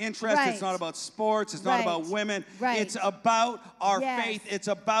about an interest. Right. It's not about sports. It's not about women. Right. It's about our faith. It's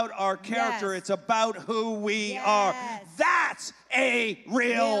about our character. It's about who we are. That's a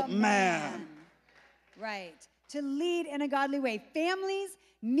real man. Right. To lead in a godly way. Families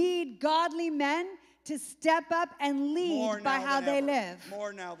need godly men to step up and lead by how they live.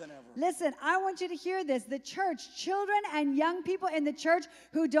 More now than ever. Listen, I want you to hear this. The church, children and young people in the church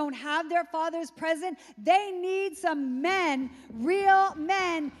who don't have their fathers present, they need some men, real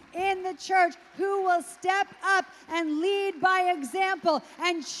men in the church who will step up and lead by example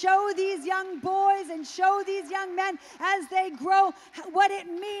and show these young boys and show these young men as they grow what it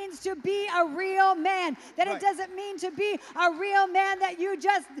means to be a real man. That it doesn't mean to be a real man that you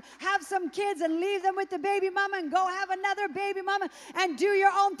just have some kids and leave them with the baby mama and go have another baby mama and do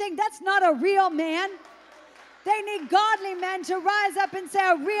your own thing. That's not a real man. They need godly men to rise up and say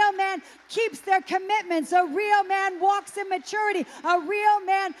a real man keeps their commitments. A real man walks in maturity. A real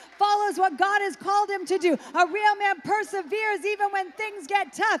man follows what God has called him to do. A real man perseveres even when things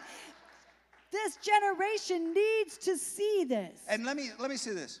get tough. This generation needs to see this. And let me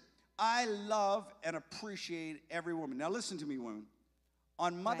say this. I love and appreciate every woman. Now listen to me, women.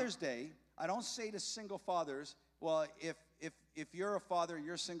 On Mother's Day, I don't say to single fathers, well, if you're a father,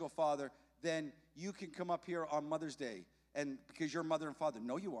 you're a single father, then you can come up here on Mother's Day and because you're mother and father.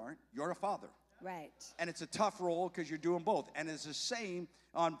 No, you aren't. You're a father. Right. And it's a tough role because you're doing both. And it's the same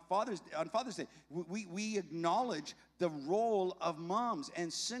on Father's Day. We acknowledge the role of moms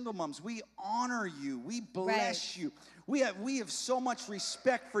and single moms. We honor you. We bless you. We have so much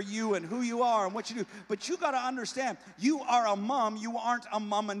respect for you and who you are and what you do. But you got to understand, you are a mom. You aren't a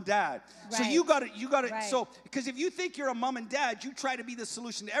mom and dad. Right. So you got to. So because if you think you're a mom and dad, you try to be the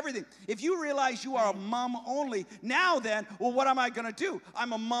solution to everything. If you realize you are a mom only, now then, well, what am I going to do?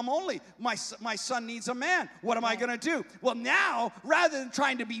 I'm a mom only. My son needs a man. What am I going to do? Well, now rather than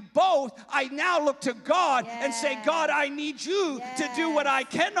trying to be both, I now look to God and say, God, I need you to do what I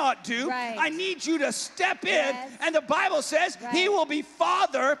cannot do. Right. I need you to step in, and the Bible says he will be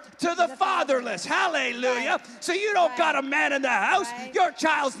father to the fatherless. Hallelujah. Right. So you don't got a man in the house. Right. Your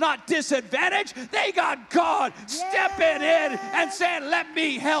child's not disadvantaged. They got God stepping in and saying, let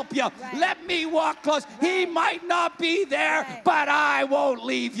me help you. Right. Let me walk close. Right. He might not be there, but I won't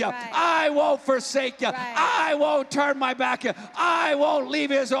leave you. Right. I won't forsake you. Right. I won't turn my back on you. I won't leave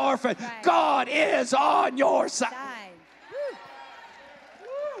you as an orphan. Right. God is on your side.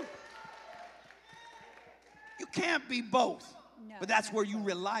 You can't be both. No, but that's where you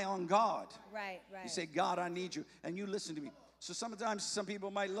rely on God. Right. You say, God, I need you. And you listen to me. So sometimes some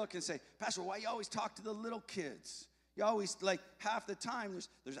people might look and say, Pastor, why you always talk to the little kids? You always, like, half the time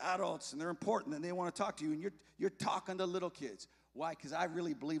there's adults and they're important and they want to talk to you, and you're talking to little kids. Why? Because I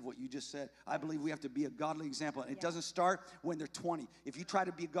really believe what you just said. I believe we have to be a godly example. And it doesn't start when they're 20. If you try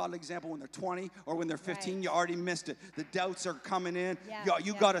to be a godly example when they're 20 or when they're 15, you already missed it. The doubts are coming in.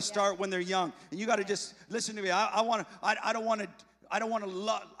 You got to start when they're young. And you got to just listen to me. I don't want to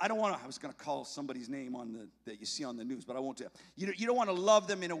love. I was going to call somebody's name on that you see on the news, but I won't tell you. You don't want to love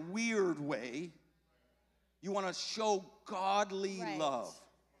them in a weird way. You want to show godly love.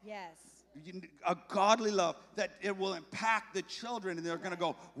 Yes. A godly love that it will impact the children, and they're going to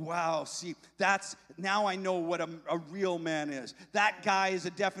go, wow, see, now I know what a real man is. That guy is a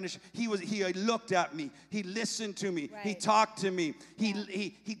definition. He looked at me. He listened to me. Right. He talked to me.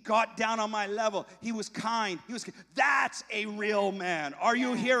 He got down on my level. He was kind. That's a real man. Are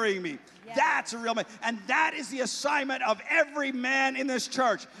you hearing me? Yes. That's a real man. And that is the assignment of every man in this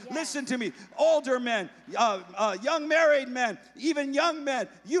church. Yes. Listen to me. Older men, young married men, even young men,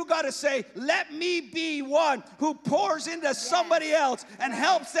 you got to say, let me be one who pours into somebody else and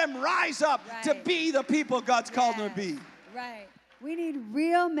helps them rise up to be the people God's called them to be. Right. We need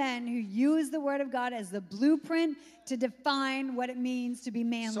real men who use the Word of God as the blueprint to define what it means to be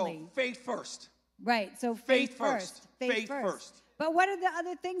manly. So faith first. Right. So faith first. Faith first. But what are the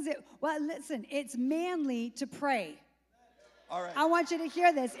other things well, listen, it's manly to pray. All right. I want you to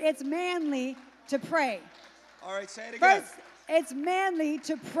hear this. It's manly to pray. All right, say it again. First, it's manly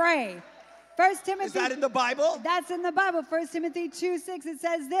to pray. 1 Timothy. Is that in the Bible? That's in the Bible. 1 Timothy 2:6, it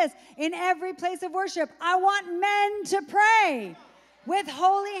says this: in every place of worship, I want men to pray with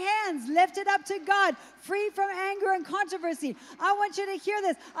holy hands lifted up to God, free from anger and controversy. I want you to hear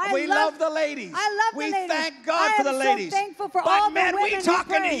this. We love the ladies. I love the ladies. We thank God for the ladies. I'm so thankful for all the women who pray. But men, we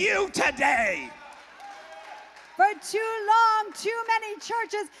talking to you today. For too long, too many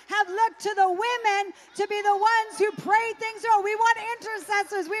churches have looked to the women to be the ones who pray things through. We want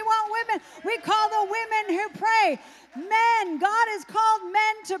intercessors. We want women. We call the women who pray. Men, God has called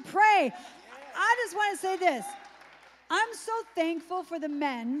men to pray. I just want to say this. I'm so thankful for the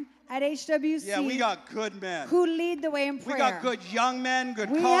men at HWC. Yeah, we got good men who lead the way in prayer. We got good young men, we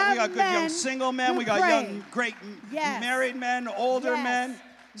got good young single men, we got young, great married men, older men,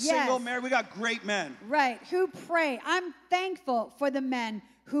 single married. We got great men. Right, who pray. I'm thankful for the men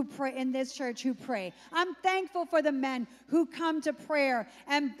who pray in this church, who pray. I'm thankful for the men who come to prayer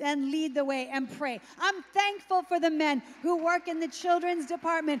and lead the way and pray. I'm thankful for the men who work in the children's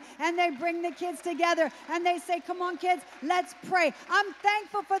department and they bring the kids together and they say, come on kids, let's pray. I'm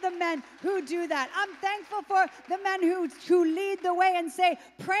thankful for the men who do that. I'm thankful for the men who lead the way and say,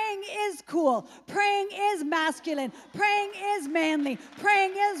 praying is cool. Praying is masculine. Praying is manly.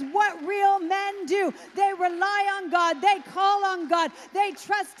 Praying is what real men do. They rely on God. They call on God. They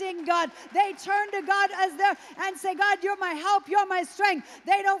trust in God. They turn to God and say, God, you're my help. You're my strength.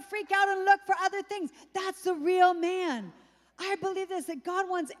 They don't freak out and look for other things. That's the real man. I believe this, that God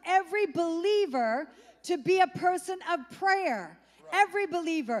wants every believer to be a person of prayer. Every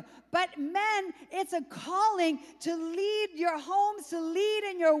believer. But men, it's a calling to lead your homes, to lead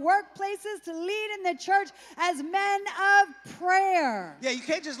in your workplaces, to lead in the church as men of prayer. Yeah, you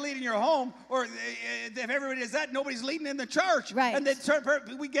can't just lead in your home, or if everybody does that, nobody's leading in the church. Right. And then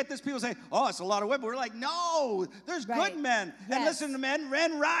we get this, people say, oh, it's a lot of women. We're like, no, there's good men. Yes. And listen to men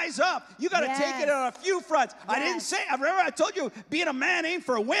rise up. You got to take it on a few fronts. Yes. Remember I told you, being a man ain't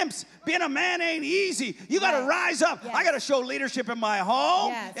for wimps. Being a man ain't easy. You got to rise up. Yes. I got to show leadership in my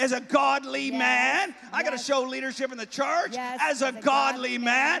home Yes. as a godly Yes. man. I got to Yes. show leadership in the church Yes. as a godly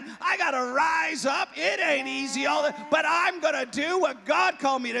man. I got to rise up. It ain't easy, but I'm going to do what God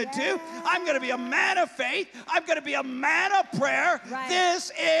called me to do. I'm going to be a man of faith. I'm going to be a man of prayer. Right.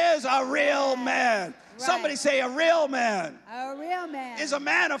 This is a real man. Right. Somebody say a real man. A real man Is a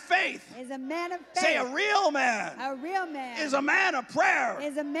man of faith. is a man of faith. Say a real man. A real man Is a man of prayer.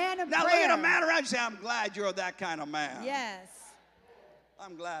 is a man of Now prayer. look at a man around you and say, I'm glad you're that kind of man. Yes.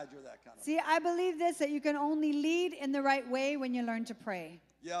 I'm glad you're that kind of man. See, I believe this, that you can only lead in the right way when you learn to pray.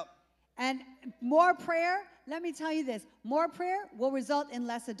 Yep. And more prayer, let me tell you this, more prayer will result in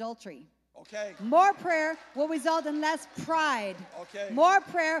less adultery. Okay. More prayer will result in less pride. Okay. More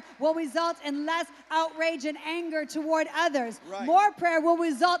prayer will result in less outrage and anger toward others. Right. More prayer will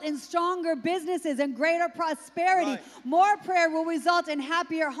result in stronger businesses and greater prosperity. Right. More prayer will result in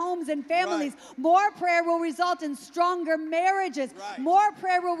happier homes and families. Right. More prayer will result in stronger marriages. Right. More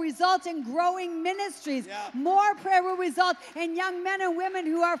prayer will result in growing ministries. Yeah. More prayer will result in young men and women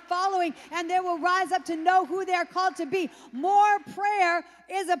who are following, and they will rise up to know who they are called to be. More prayer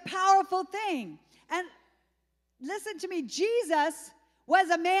is a powerful thing. And listen to me, Jesus was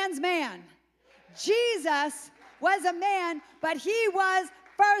a man's man. Jesus was a man, but he was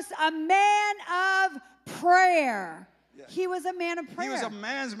first a man of prayer. Yeah. He was a man of prayer. He was a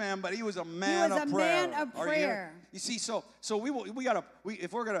man's man, but he was a man of prayer. He was a man of prayer. You see, so we gotta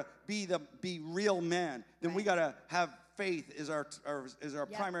if we're gonna be real men, then we gotta have faith is our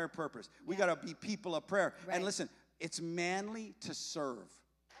primary purpose. We gotta be people of prayer. Right. And listen, it's manly to serve.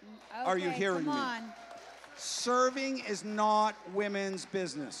 Okay, Are you hearing me? come on. Serving is not women's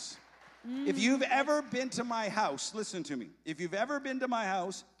business. If you've ever been to my house, listen to me. If you've ever been to my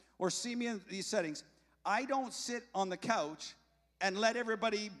house or seen me in these settings, I don't sit on the couch and let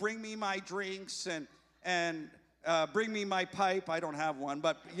everybody bring me my drinks and bring me my pipe. I don't have one,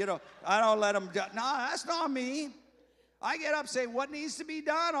 but I don't let them. No, that's not me. I get up, say what needs to be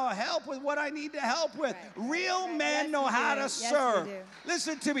done. I'll help with what I need to help with. Right. Real men Yes, know how to Yes, serve. we do.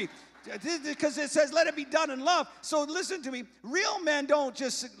 Listen to me, because it says let it be done in love. So listen to me. Real men don't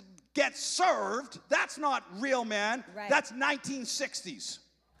just get served. That's not real men. Right. That's 1960s.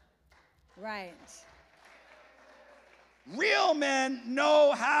 Right. Real men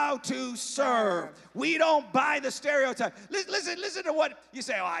know how to serve. We don't buy the stereotype. Listen to what you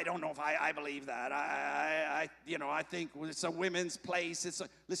say. Oh, I don't know if I believe that. I think it's a women's place.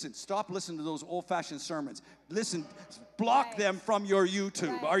 Listen, stop listening to those old-fashioned sermons. Listen, block them from your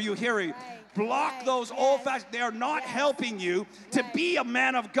YouTube. Are you hearing? Block those old-fashioned. They are not helping you to be a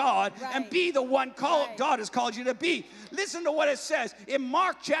man of God and be the one God has called you to be. Listen to what it says in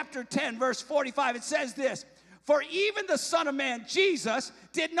Mark chapter 10, verse 45. It says this. For even the Son of Man, Jesus,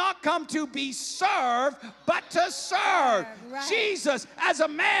 did not come to be served, but to serve. Right. Jesus, as a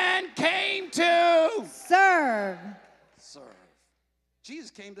man, came to serve. Serve.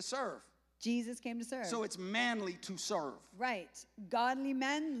 Jesus came to serve. Jesus came to serve. So it's manly to serve. Right. Godly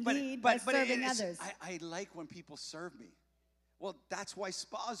men lead by serving others. I like when people serve me. Well, that's why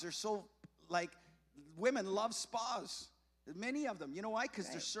spas are so, women love spas. Many of them. You know why? Because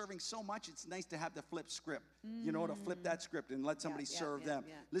they're serving so much, it's nice to have the flip script. To flip that script and let somebody serve them.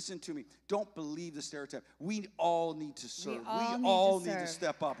 Yeah. Listen to me. Don't believe the stereotype. We all need to serve. We all need to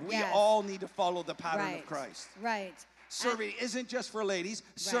step up. We all need to follow the pattern of Christ. Right. Serving isn't just for ladies.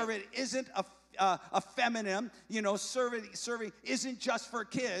 Serving isn't a feminine. Serving isn't just for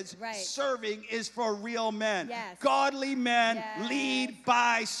kids. Right. Serving is for real men. Yes. Godly men lead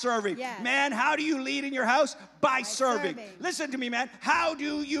by serving. Yes. Man, how do you lead in your house? By serving. Listen to me, man. How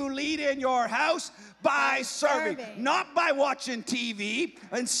do you lead in your house? By serving. Not by watching TV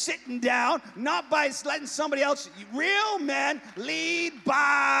and sitting down. Not by letting somebody else. Real men lead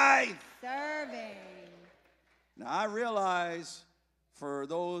by serving. Now, I realize for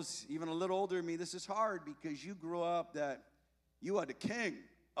those even a little older than me, this is hard because you grew up that you are the king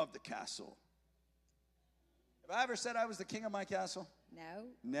of the castle. Have I ever said I was the king of my castle? No.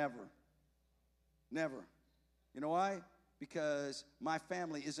 Never. Never. You know why? Because my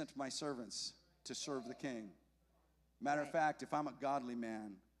family isn't my servants to serve the king. Matter of fact, if I'm a godly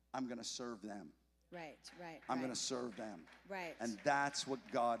man, I'm going to serve them. Right. I'm going to serve them. Right. And that's what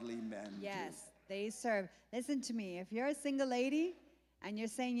godly men do. Yes, they serve. Listen to me. If you're a single lady and you're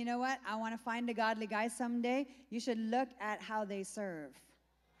saying, you know what, I want to find a godly guy someday, you should look at how they serve.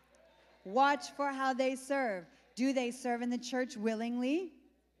 Watch for how they serve. Do they serve in the church willingly?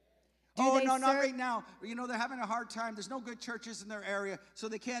 No, not right now. They're having a hard time. There's no good churches in their area, so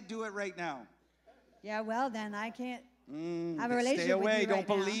they can't do it right now. Yeah, well, then I can't have a relationship Stay away. with you Don't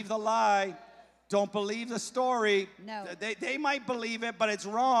believe the lie. Don't believe the story. No. They might believe it, but it's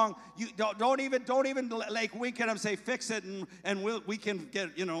wrong. You don't even like wink at them, say fix it, and we can get,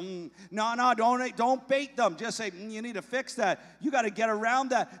 no, don't bait them. Just say you need to fix that. You got to get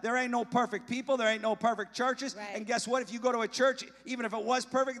around that. There ain't no perfect people. There ain't no perfect churches. Right. And guess what? If you go to a church, even if it was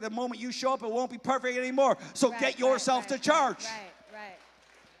perfect, the moment you show up, it won't be perfect anymore. So get yourself to church. Right.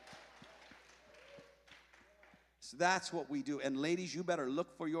 So that's what we do. And ladies, you better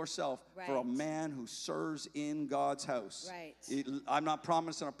look for yourself for a man who serves in God's house. Right. I'm not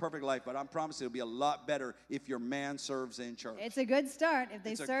promising a perfect life, but I'm promising it'll be a lot better if your man serves in church. It's a good start. If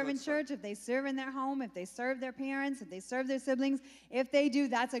they serve in church, if they serve in their home, if they serve their parents, if they serve their siblings, if they do,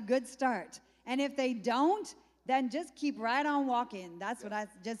 that's a good start. And if they don't, then just keep right on walking. That's what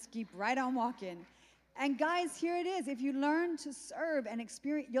just keep right on walking. And guys, here it is. If you learn to serve and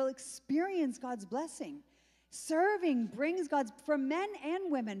you'll experience God's blessing. Serving brings God's, for men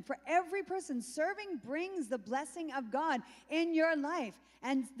and women, for every person, serving brings the blessing of God in your life.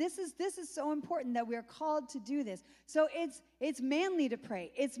 And this is so important that we're called to do this. So it's manly to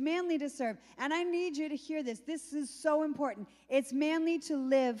pray. It's manly to serve. And I need you to hear this. This is so important. It's manly to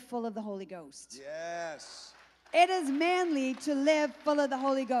live full of the Holy Ghost. Yes. It is manly to live full of the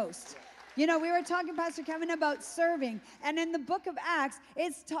Holy Ghost. We were talking, Pastor Kevin, about serving. And in the book of Acts,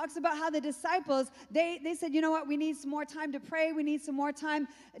 it talks about how the disciples, they said, you know what, we need some more time to pray. We need some more time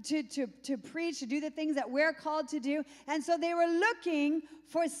to preach, to do the things that we're called to do. And so they were looking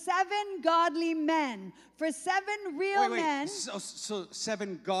for 7 godly men, for 7 real men. So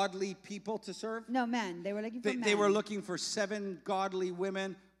 7 godly people to serve? No, men. They were looking for men. They were looking for 7 godly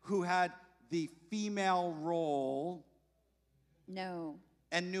women who had the female role. No.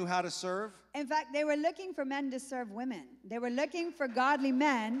 And knew how to serve? In fact, they were looking for men to serve women. They were looking for godly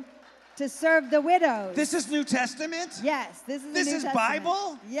men to serve the widows. This is New Testament? Yes, this is the New This is Testament.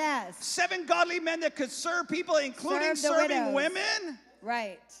 Bible? Yes. 7 godly men that could serve people, including serving women?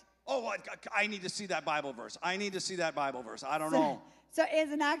 Right. Oh, I need to see that Bible verse. I don't know. So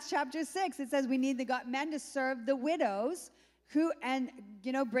it's in Acts chapter 6. It says we need the men to serve the widows who,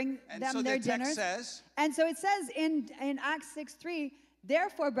 bring them their dinners. And so the text says? And so it says in Acts 6:3,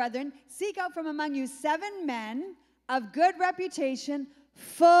 therefore, brethren, seek out from among you 7 men of good reputation,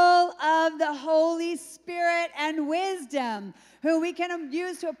 full of the Holy Spirit and wisdom, who we can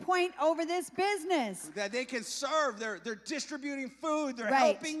use to appoint over this business. That they can serve. They're distributing food. They're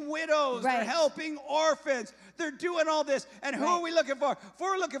helping widows. They're helping orphans. They're doing all this. And who are we looking for?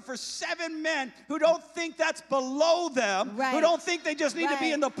 We're looking for 7 men who don't think that's below them, who don't think they just need to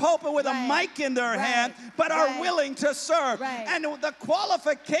be in the pulpit with a mic in their hand, but are willing to serve. And the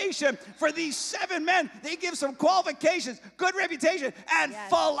qualification for these 7 men, they give some qualifications, good reputation, and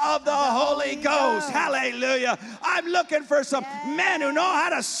full of the Holy Ghost. Hallelujah. I'm looking for some men who know how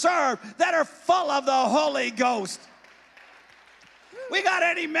to serve, that are full of the Holy Ghost. We got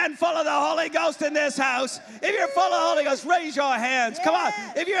any men full of the Holy Ghost in this house? If you're full of the Holy Ghost, raise your hands. Come on.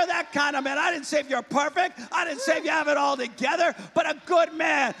 If you're that kind of man, I didn't say if you're perfect. I didn't say if you have it all together, but a good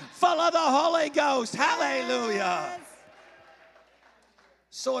man full of the Holy Ghost. Hallelujah.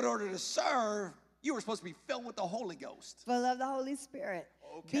 So in order to serve, you were supposed to be filled with the Holy Ghost. Full of the Holy Spirit.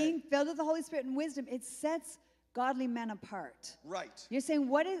 Okay. Being filled with the Holy Spirit and wisdom, it sets godly men apart. Right. You're saying,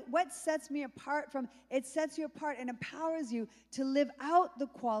 what sets me apart from? It sets you apart and empowers you to live out the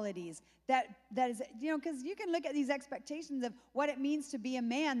qualities that is, because you can look at these expectations of what it means to be a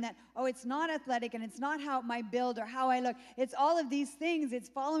man, that, it's not athletic and it's not how my build or how I look. It's all of these things. It's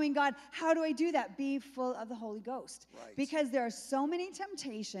following God. How do I do that? Be full of the Holy Ghost. Right. Because there are so many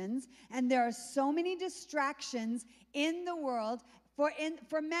temptations and there are so many distractions in the world,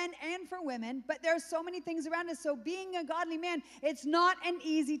 for men and for women, but there are so many things around us. So being a godly man, it's not an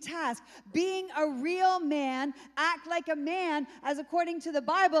easy task. Being a real man, act like a man, as according to the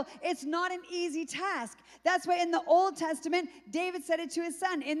Bible, it's not an easy task. That's why in the Old Testament, David said it to his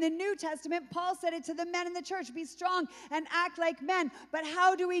son. In the New Testament, Paul said it to the men in the church. Be strong and act like men. But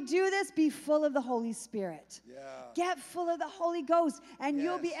how do we do this? Be full of the Holy Spirit. Yeah. Get full of the Holy Ghost, and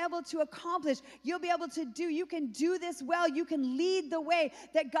you'll be able to accomplish. You'll be able to do. You can do this well. You can lead the way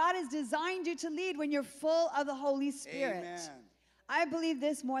that God has designed you to lead when you're full of the Holy Spirit. Amen. I believe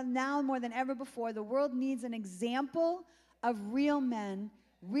this more than ever before. The world needs an example of real men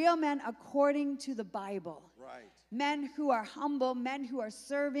according to the Bible. Right. Men who are humble, men who are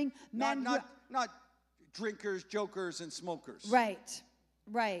serving, not drinkers, jokers, and smokers. Right.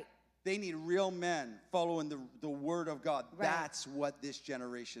 Right. They need real men following the word of God. Right. That's what this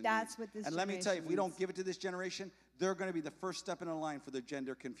generation needs. And let me tell you, if we don't give it to this generation, they're going to be the first step in a line for the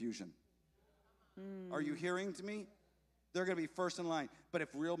gender confusion. Are you hearing to me? They're going to be first in line. But if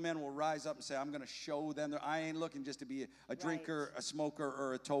real men will rise up and say, I'm going to show them, I ain't looking just to be a drinker, a smoker,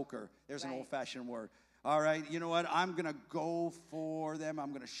 or a toker. There's an old-fashioned word. All right, you know what? I'm going to go for them. I'm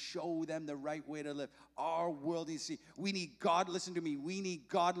going to show them the right way to live. Our world needs to see. We need God. Listen to me. We need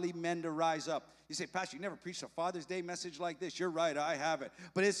godly men to rise up. You say, Pastor, you never preached a Father's Day message like this. You're right. I have it.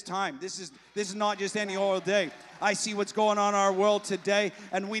 But it's time. This is not just any old day. I see what's going on in our world today,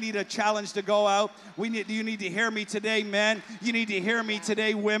 and we need a challenge to go out. You need to hear me today, men. You need to hear me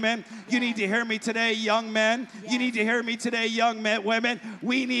today, women. You need to hear me today, young men. You need to hear me today, young men, women.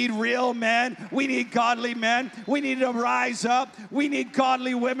 We need real men. We need godly men. We need to rise up. We need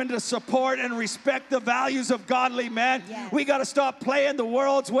godly women to support and respect the values of godly men. We got to stop playing the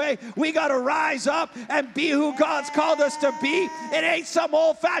world's way. We got to rise up and be who God's called us to be. It ain't some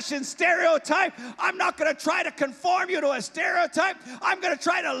old-fashioned stereotype. I'm not going to try to conform you to a stereotype. I'm going to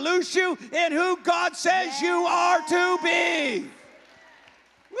try to loose you in who God says you are to be.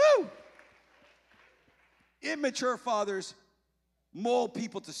 Woo! Immature fathers mold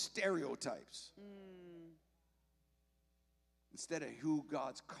people to stereotypes instead of who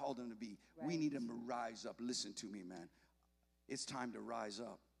God's called them to be. We need them to rise up. Listen to me, man. It's time to rise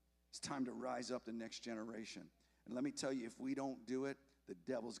up. It's time to rise up the next generation. And let me tell you, if we don't do it, the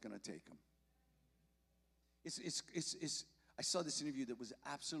devil's going to take them. I saw this interview that was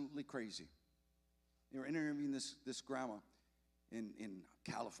absolutely crazy. They were interviewing this grandma in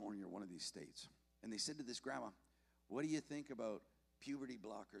California or one of these states. And they said to this grandma, what do you think about puberty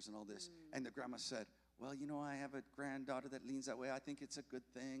blockers and all this? And the grandma said, well, you know, I have a granddaughter that leans that way. I think it's a good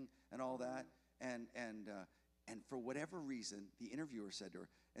thing and all that. And for whatever reason, the interviewer said to her,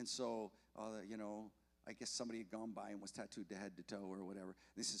 and so, you know, I guess somebody had gone by and was tattooed to head to toe or whatever.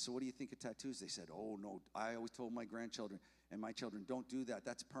 And they said, so what do you think of tattoos? They said, oh, no, I always told my grandchildren and my children, don't do that.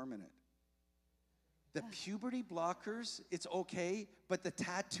 That's permanent. The puberty blockers, it's okay, but the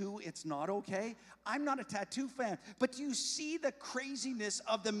tattoo, it's not okay. I'm not a tattoo fan, but do you see the craziness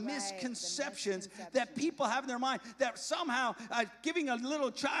of the misconceptions that people have in their mind, that somehow giving a little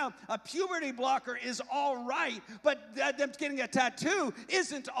child a puberty blocker is all right, but them getting a tattoo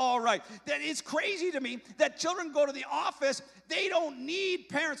isn't all right. That it's crazy to me that children go to the office, they don't need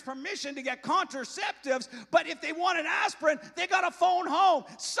parents' permission to get contraceptives, but if they want an aspirin, they got to phone home.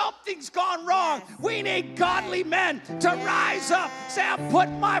 Something's gone wrong. We need godly men to rise up, say, I'm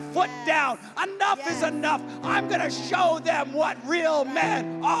putting my foot down. Enough is enough. I'm going to show them what real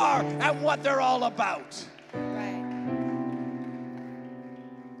men are and what they're all about.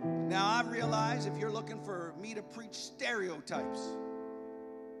 Now, I realize if you're looking for me to preach stereotypes,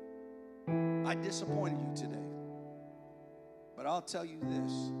 I disappointed you today. But I'll tell you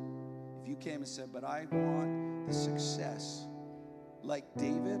this. If you came and said, but I want the success like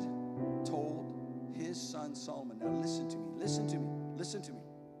David told his son Solomon. Now listen to me, listen to me, listen to me.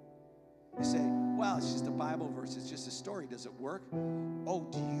 You say, well, it's just a Bible verse. It's just a story. Does it work? Oh,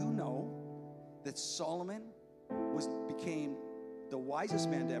 do you know that Solomon became the wisest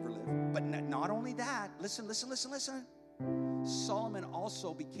man to ever live? But not only that, listen. Solomon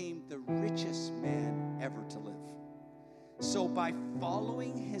also became the richest man ever to live. So by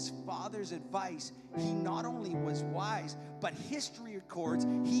following his father's advice, he not only was wise, but history records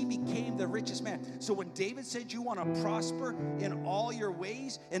he became the richest man. So when David said you want to prosper in all your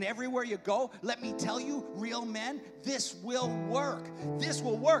ways and everywhere you go, let me tell you, real men, this will work. This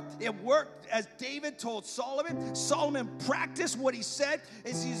will work. It worked as David told Solomon. Solomon practiced what he said.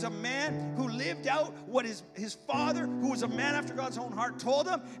 He's a man who lived out what his father, who was a man after God's own heart, told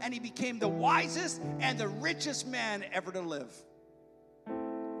him, and he became the wisest and the richest man ever to live.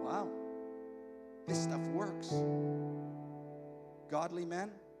 Wow. This stuff works. Godly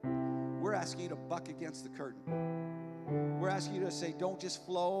men, we're asking you to buck against the curtain. We're asking you to say, don't just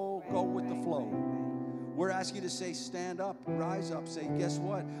flow, go with the flow. We're asking you to say, stand up, rise up, say, guess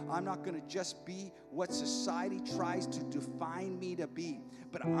what? I'm not going to just be what society tries to define me to be,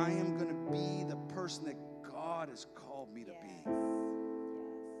 but I am going to be the person that God has called me to be.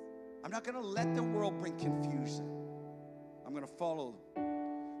 I'm not going to let the world bring confusion. I'm going to follow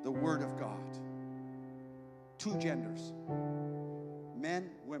the Word of God. Two genders,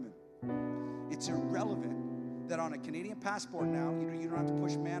 men, women. It's irrelevant that on a Canadian passport now, you don't have to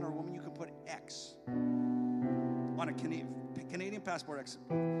push man or woman, you can put X. On a Canadian passport, X.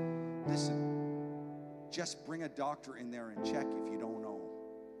 Listen, just bring a doctor in there and check if you don't know.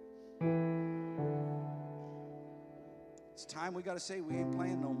 It's time we got to say we ain't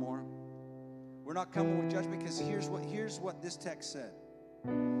playing no more. We're not coming with judgment, because here's what this text said.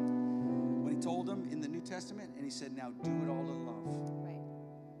 When he told them in the New Testament, and he said, now do it all in love. Right.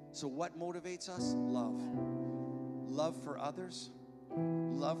 So what motivates us? Love. love for others,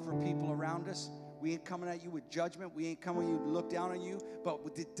 love for people around us. We ain't coming at you with judgment. We ain't coming at you to look down on you. But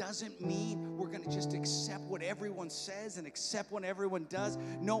it doesn't mean we're going to just accept what everyone says and accept what everyone does.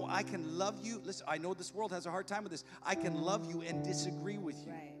 No, I can love you. Listen, I know this world has a hard time with this. I can love you and disagree with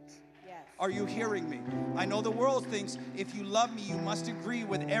you. Right. Yes. Are you hearing me? I know the world thinks if you love me, you must agree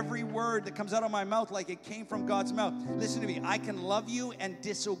with every word that comes out of my mouth like it came from God's mouth. Listen to me. I can love you and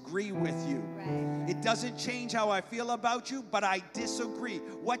disagree with you. Right. It doesn't change how I feel about you, but I disagree.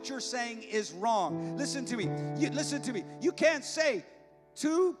 What you're saying is wrong. Listen to me. Listen to me. You can't say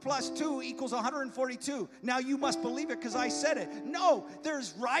 2 plus 2 equals 142. Now you must believe it because I said it. No,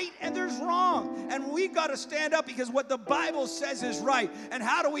 there's right and there's wrong. And we got to stand up because what the Bible says is right. And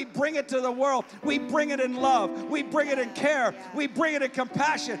how do we bring it to the world? We bring it in love. We bring it in care. We bring it in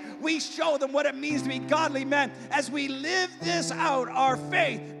compassion. We show them what it means to be godly men as we live this out, our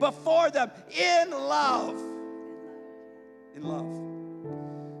faith before them in love. In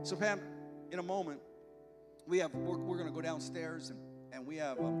love. So Pam, in a moment, we're going to go downstairs and we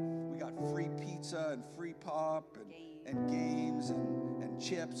got free pizza and free pop and games and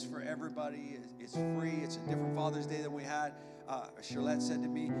chips for everybody. It's free. It's a different Father's Day than we had. Charlotte said to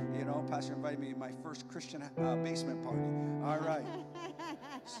me, you know, Pastor invited me to my first Christian basement party. All right.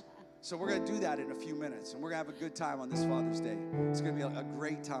 So we're going to do that in a few minutes, and we're going to have a good time on this Father's Day. It's going to be a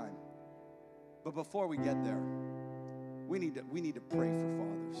great time. But before we get there, we need to pray for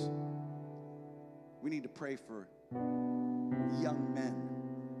fathers. We need to pray for young men.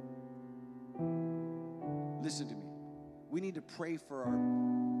 Listen to me. We need to pray for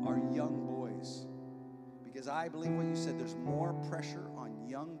our young boys, because I believe what you said, there's more pressure on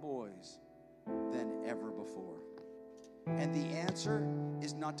young boys than ever before. And the answer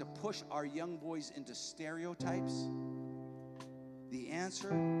is not to push our young boys into stereotypes. The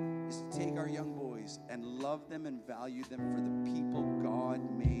answer is to take our young boys and love them and value them for the people God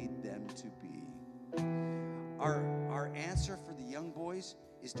made them to be. Our answer for the young boys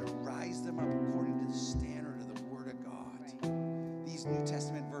is to rise them up according to the standard of the Word of God. Right. These New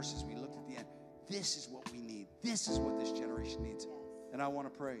Testament verses we looked at the end, this is what we need. This is what this generation needs. Yes. And I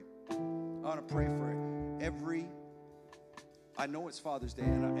want to pray. I want to pray for every, I know it's Father's Day,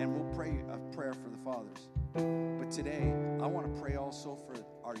 and we'll pray a prayer for the fathers. But today, I want to pray also for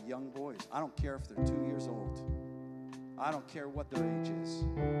our young boys. I don't care if they're 2 years old. I don't care what their age is.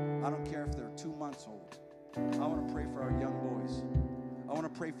 I don't care if they're 2 months old. I want to pray for our young boys. I want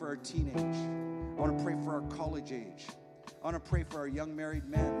to pray for our teenage. I want to pray for our college age. I want to pray for our young married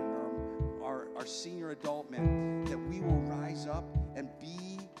men and our senior adult men, that we will rise up and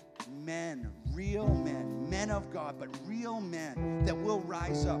be men, real men of God, but real men, that will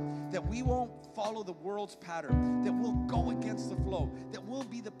rise up, that we won't follow the world's pattern, that we'll go against the flow, that we'll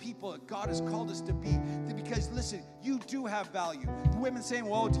be the people that God has called us to be. Because listen, you do have value. The women saying,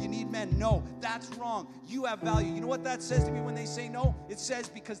 well, do you need men? No, that's wrong. You have value. You know what that says to me when they say no? It says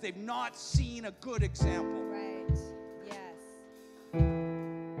because they've not seen a good example. Right. Yes.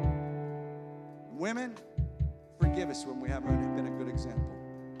 Women, forgive us when we haven't been a good example.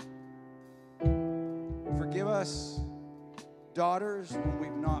 Forgive us, daughters, when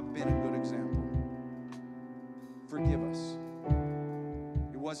we've not been a good example. Forgive us.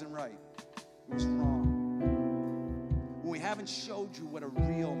 It wasn't right. It was wrong. When we haven't showed you what a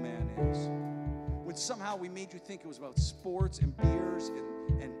real man is. When somehow we made you think it was about sports and beers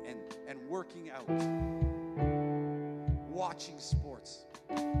and working out. Watching sports.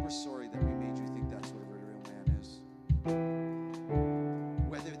 We're sorry that we made you think that's what a real man is.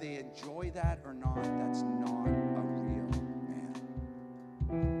 Whether they enjoy that or not, that's not a real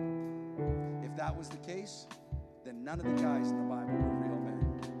man. If that was the case, then none of the guys in the Bible were real men.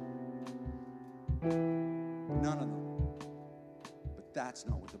 None of them. But that's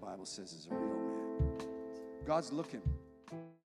not what the Bible says is a real man. God's looking.